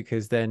state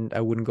because then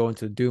I wouldn't go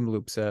into the doom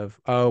loops of,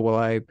 oh, well,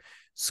 I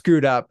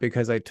screwed up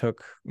because I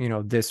took,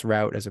 this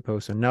route as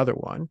opposed to another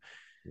one.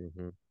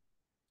 Mm-hmm.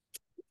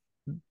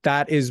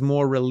 That is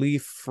more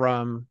relief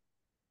from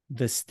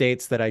the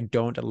states that I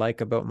don't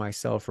like about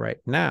myself right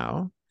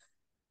now.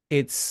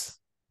 It's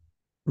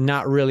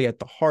not really at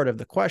the heart of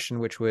the question,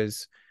 which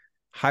was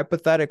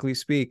hypothetically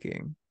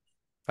speaking,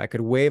 if I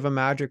could wave a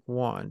magic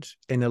wand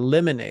and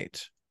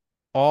eliminate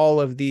all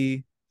of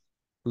the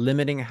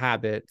limiting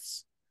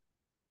habits,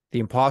 the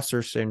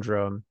imposter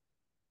syndrome,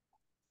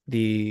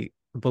 the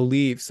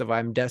beliefs of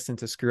I'm destined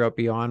to screw up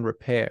beyond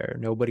repair,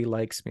 nobody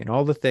likes me, and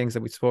all the things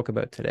that we spoke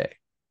about today,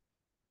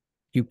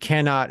 you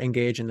cannot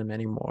engage in them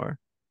anymore.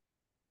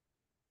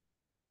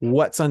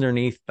 What's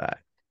underneath that?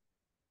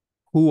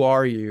 Who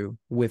are you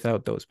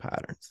without those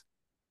patterns?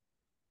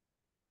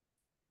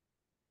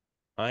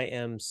 I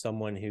am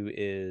someone who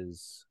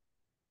is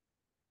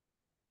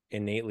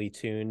innately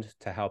tuned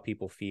to how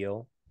people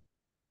feel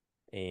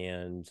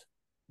and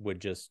would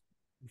just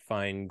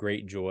find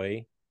great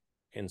joy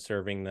in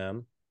serving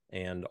them,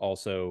 and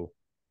also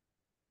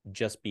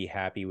just be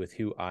happy with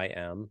who I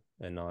am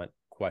and not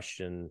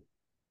question,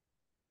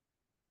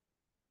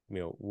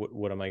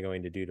 what am I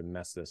going to do to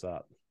mess this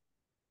up?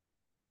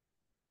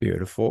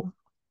 Beautiful.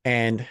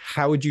 And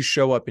how would you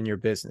show up in your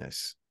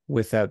business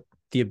without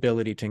the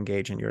ability to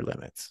engage in your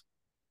limits?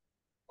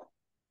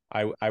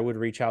 I would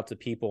reach out to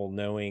people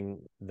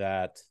knowing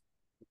that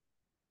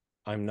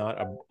I'm not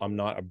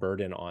a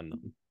burden on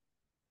them.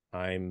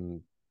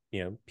 I'm,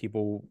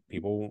 people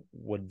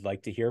would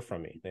like to hear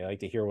from me. They like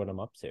to hear what I'm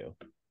up to.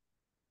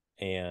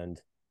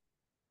 And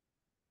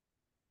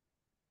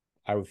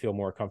I would feel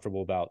more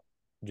comfortable about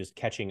just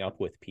catching up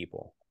with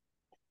people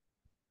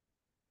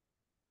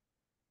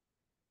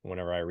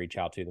whenever I reach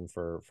out to them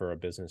for a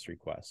business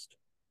request.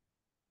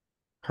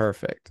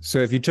 Perfect. So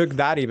if you took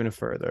that even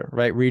further,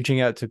 right,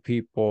 reaching out to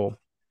people,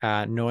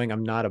 knowing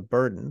I'm not a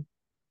burden,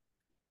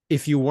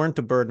 if you weren't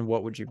a burden,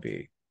 what would you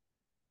be?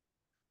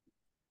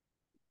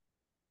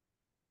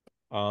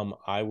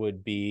 I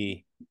would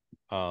be,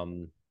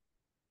 um,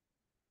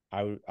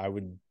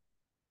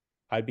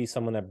 I'd be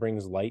someone that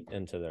brings light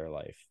into their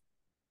life.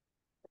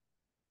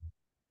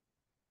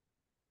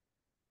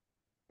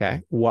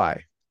 Okay.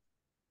 Why?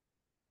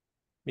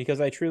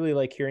 Because I truly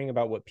like hearing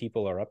about what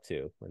people are up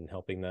to and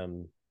helping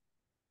them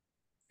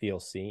feel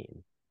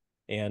seen.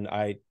 And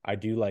I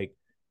do like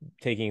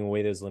taking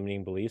away those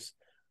limiting beliefs.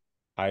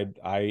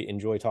 I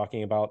enjoy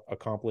talking about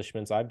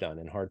accomplishments I've done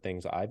and hard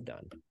things I've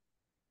done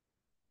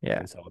Yeah.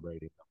 and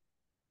celebrating them.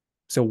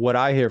 So what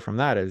I hear from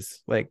that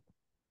is like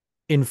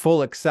in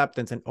full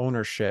acceptance and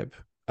ownership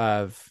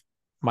of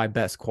my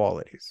best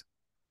qualities.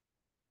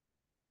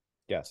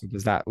 Yes.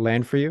 Does that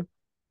land for you?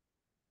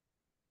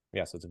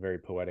 Yes, it's a very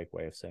poetic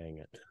way of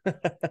saying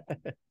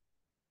it.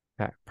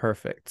 Okay,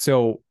 perfect.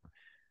 So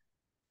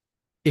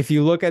if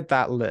you look at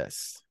that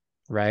list,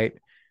 right,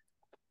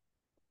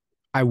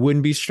 I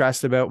wouldn't be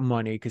stressed about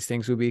money because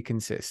things would be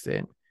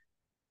consistent.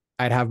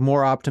 I'd have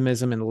more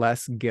optimism and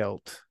less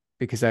guilt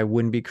because I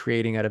wouldn't be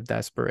creating out of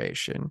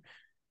desperation.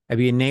 I'd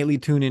be innately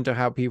tuned into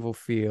how people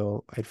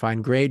feel. I'd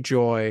find great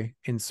joy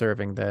in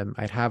serving them.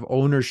 I'd have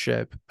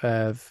ownership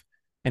of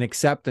and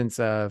acceptance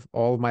of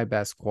all of my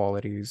best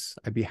qualities.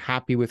 I'd be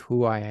happy with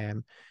who I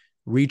am,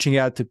 reaching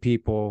out to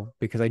people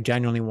because I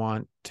genuinely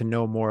want to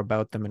know more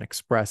about them and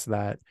express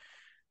that.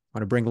 I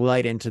want to bring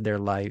light into their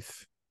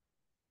life,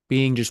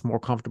 being just more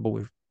comfortable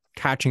with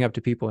catching up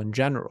to people in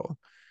general.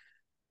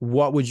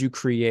 What would you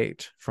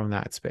create from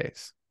that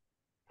space?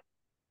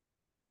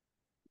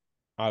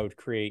 I would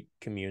create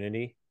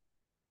community.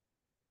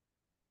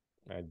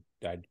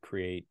 I'd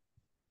create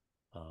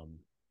um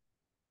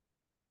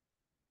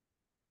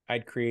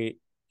I'd create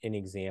an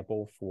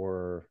example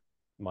for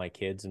my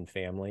kids and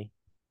family,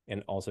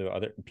 and also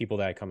other people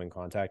that I come in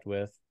contact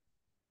with,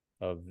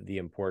 of the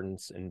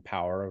importance and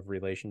power of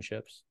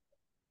relationships.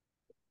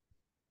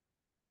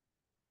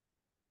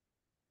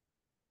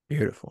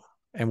 Beautiful.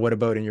 And what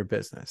about in your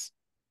business?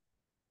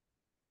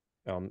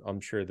 I'm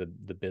sure the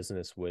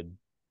business would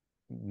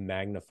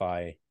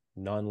magnify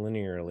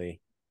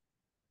non-linearly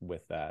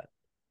with that.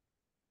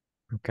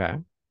 Okay.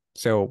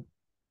 So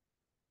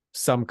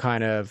some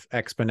kind of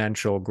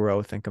exponential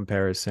growth in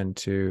comparison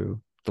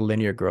to the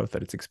linear growth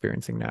that it's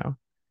experiencing now.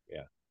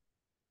 Yeah.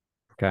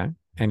 Okay.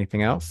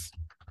 Anything else?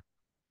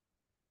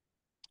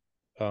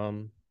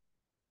 Um,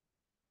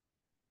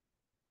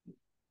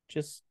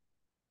 just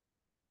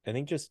I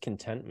think just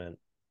contentment.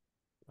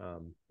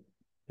 Um,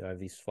 I have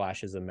these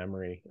flashes of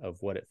memory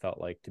of what it felt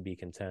like to be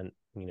content,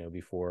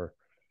 before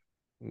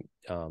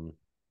um,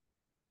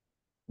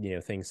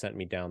 things sent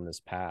me down this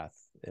path.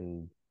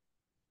 And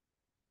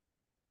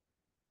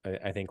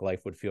I think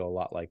life would feel a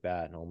lot like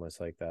that, and almost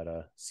like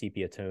that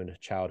sepia toned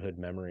childhood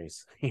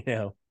memories,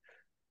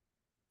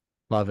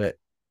 Love it.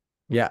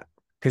 Yeah.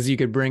 Because you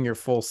could bring your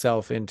full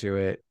self into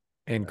it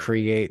and Right.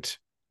 create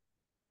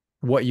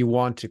what you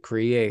want to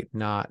create,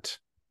 not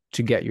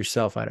to get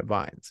yourself out of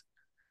binds.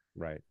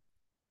 Right.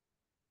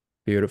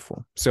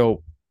 Beautiful.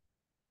 So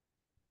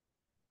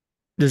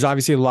there's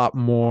obviously a lot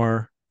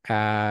more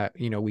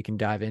we can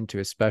dive into,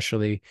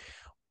 especially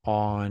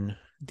on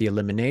the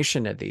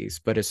elimination of these.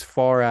 But as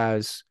far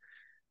as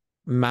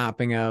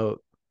mapping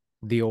out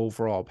the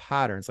overall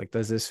patterns, like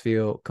does this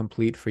feel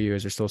complete for you?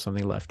 Is there still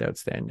something left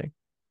outstanding?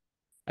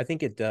 I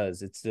think it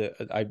does.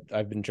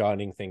 I've been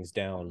jotting things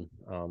down,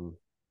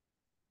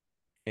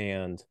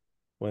 and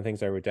one of the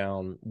things I wrote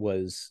down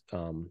was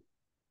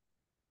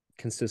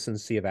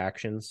consistency of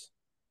actions.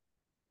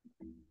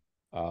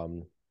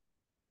 Um,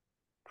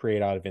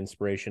 Create out of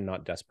inspiration,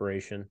 not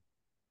desperation.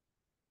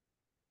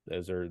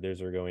 Those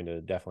are going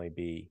to definitely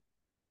be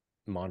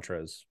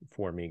mantras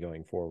for me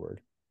going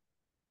forward.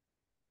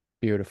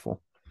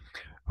 Beautiful.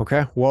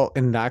 Okay. Well,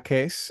 in that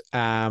case,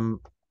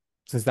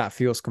 since that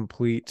feels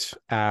complete,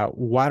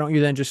 why don't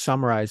you then just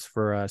summarize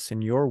for us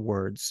in your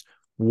words,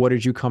 what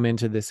did you come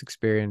into this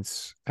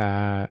experience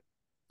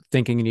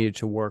thinking you needed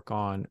to work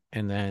on,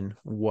 and then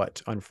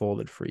what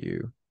unfolded for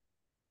you?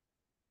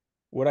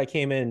 What I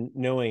came in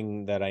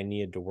knowing that I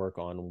needed to work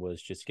on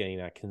was just getting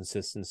that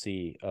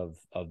consistency of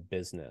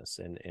business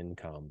and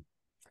income.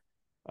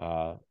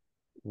 Uh,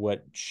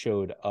 what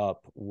showed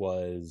up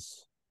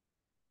was,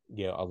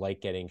 a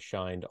light getting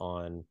shined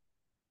on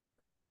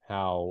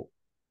how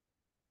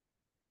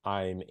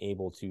I'm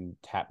able to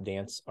tap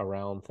dance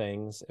around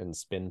things and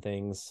spin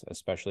things,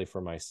 especially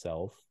for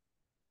myself.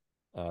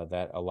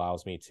 That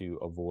allows me to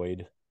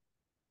avoid,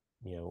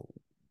 you know,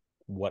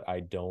 what I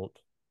don't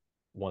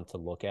want to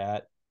look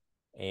at.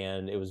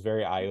 And it was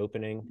very eye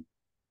opening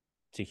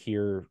to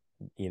hear,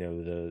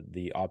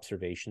 the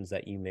observations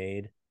that you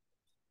made,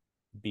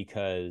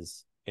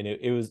 because and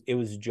it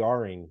was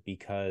jarring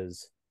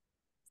because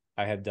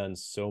I have done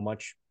so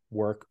much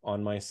work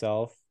on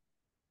myself.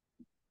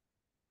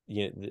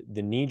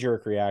 The knee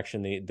jerk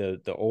reaction,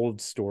 the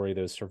old story,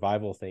 those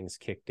survival things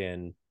kicked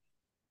in,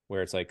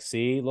 where it's like,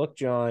 see, look,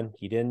 John,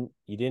 you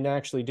didn't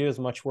actually do as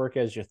much work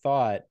as you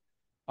thought.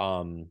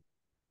 um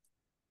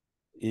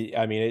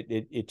I mean,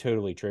 it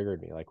totally triggered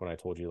me. Like when I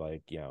told you,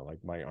 like,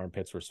 like my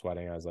armpits were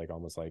sweating, I was like,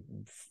 almost like,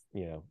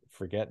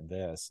 forget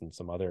this and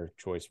some other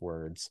choice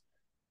words.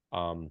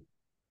 um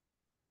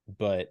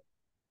but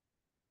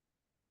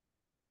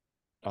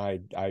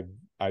I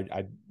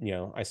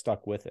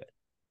stuck with it.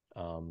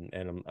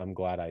 And I'm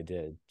glad I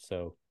did.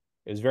 So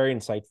it was very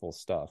insightful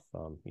stuff.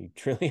 You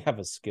truly have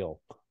a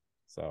skill.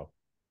 So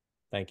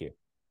thank you.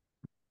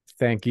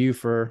 Thank you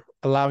for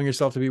allowing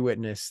yourself to be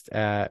witnessed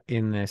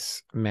in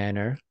this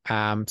manner.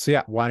 So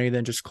yeah, why don't you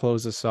then just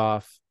close us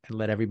off and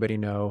let everybody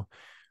know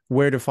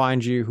where to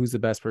find you, who's the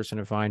best person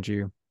to find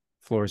you.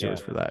 Floor is Yeah. yours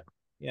for that.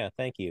 Yeah.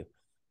 Thank you.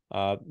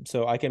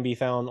 So I can be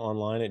found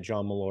online at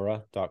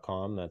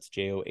johnmollura.com. That's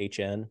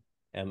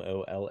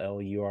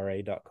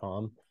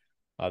JOHNMOLLURA.com.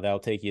 That'll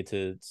take you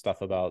to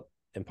stuff about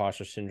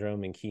imposter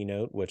syndrome and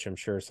keynote, which I'm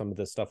sure some of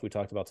the stuff we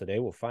talked about today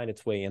will find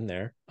its way in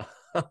there.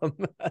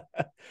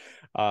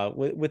 um,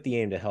 with the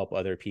aim to help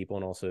other people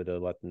and also to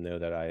let them know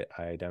that I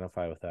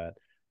identify with that.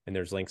 And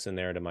there's links in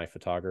there to my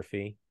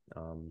photography.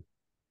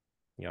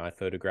 I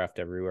photographed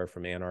everywhere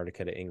from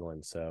Antarctica to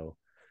England. So,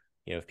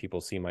 if people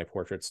see my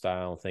portrait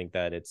style and think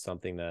that it's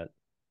something that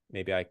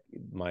maybe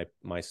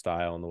my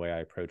style and the way I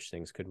approach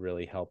things could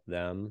really help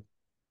them,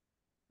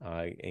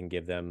 and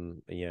give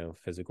them,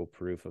 physical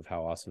proof of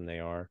how awesome they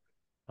are,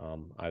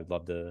 I'd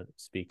love to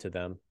speak to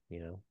them.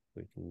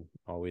 We can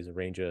always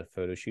arrange a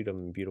photo shoot. I'm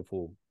in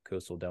beautiful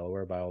coastal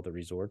Delaware by all the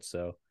resorts,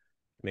 so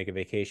make a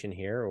vacation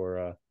here,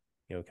 or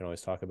we can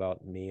always talk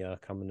about me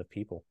coming to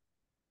people.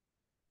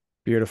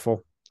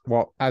 Beautiful.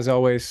 Well, as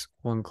always,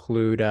 we'll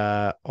include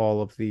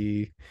all of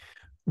the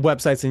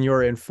websites and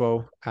your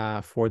info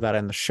for that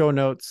in the show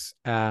notes.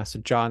 So,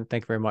 John,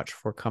 thank you very much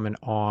for coming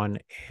on.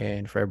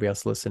 And for everybody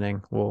else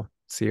listening, we'll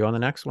see you on the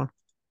next one.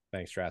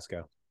 Thanks,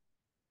 Drasco.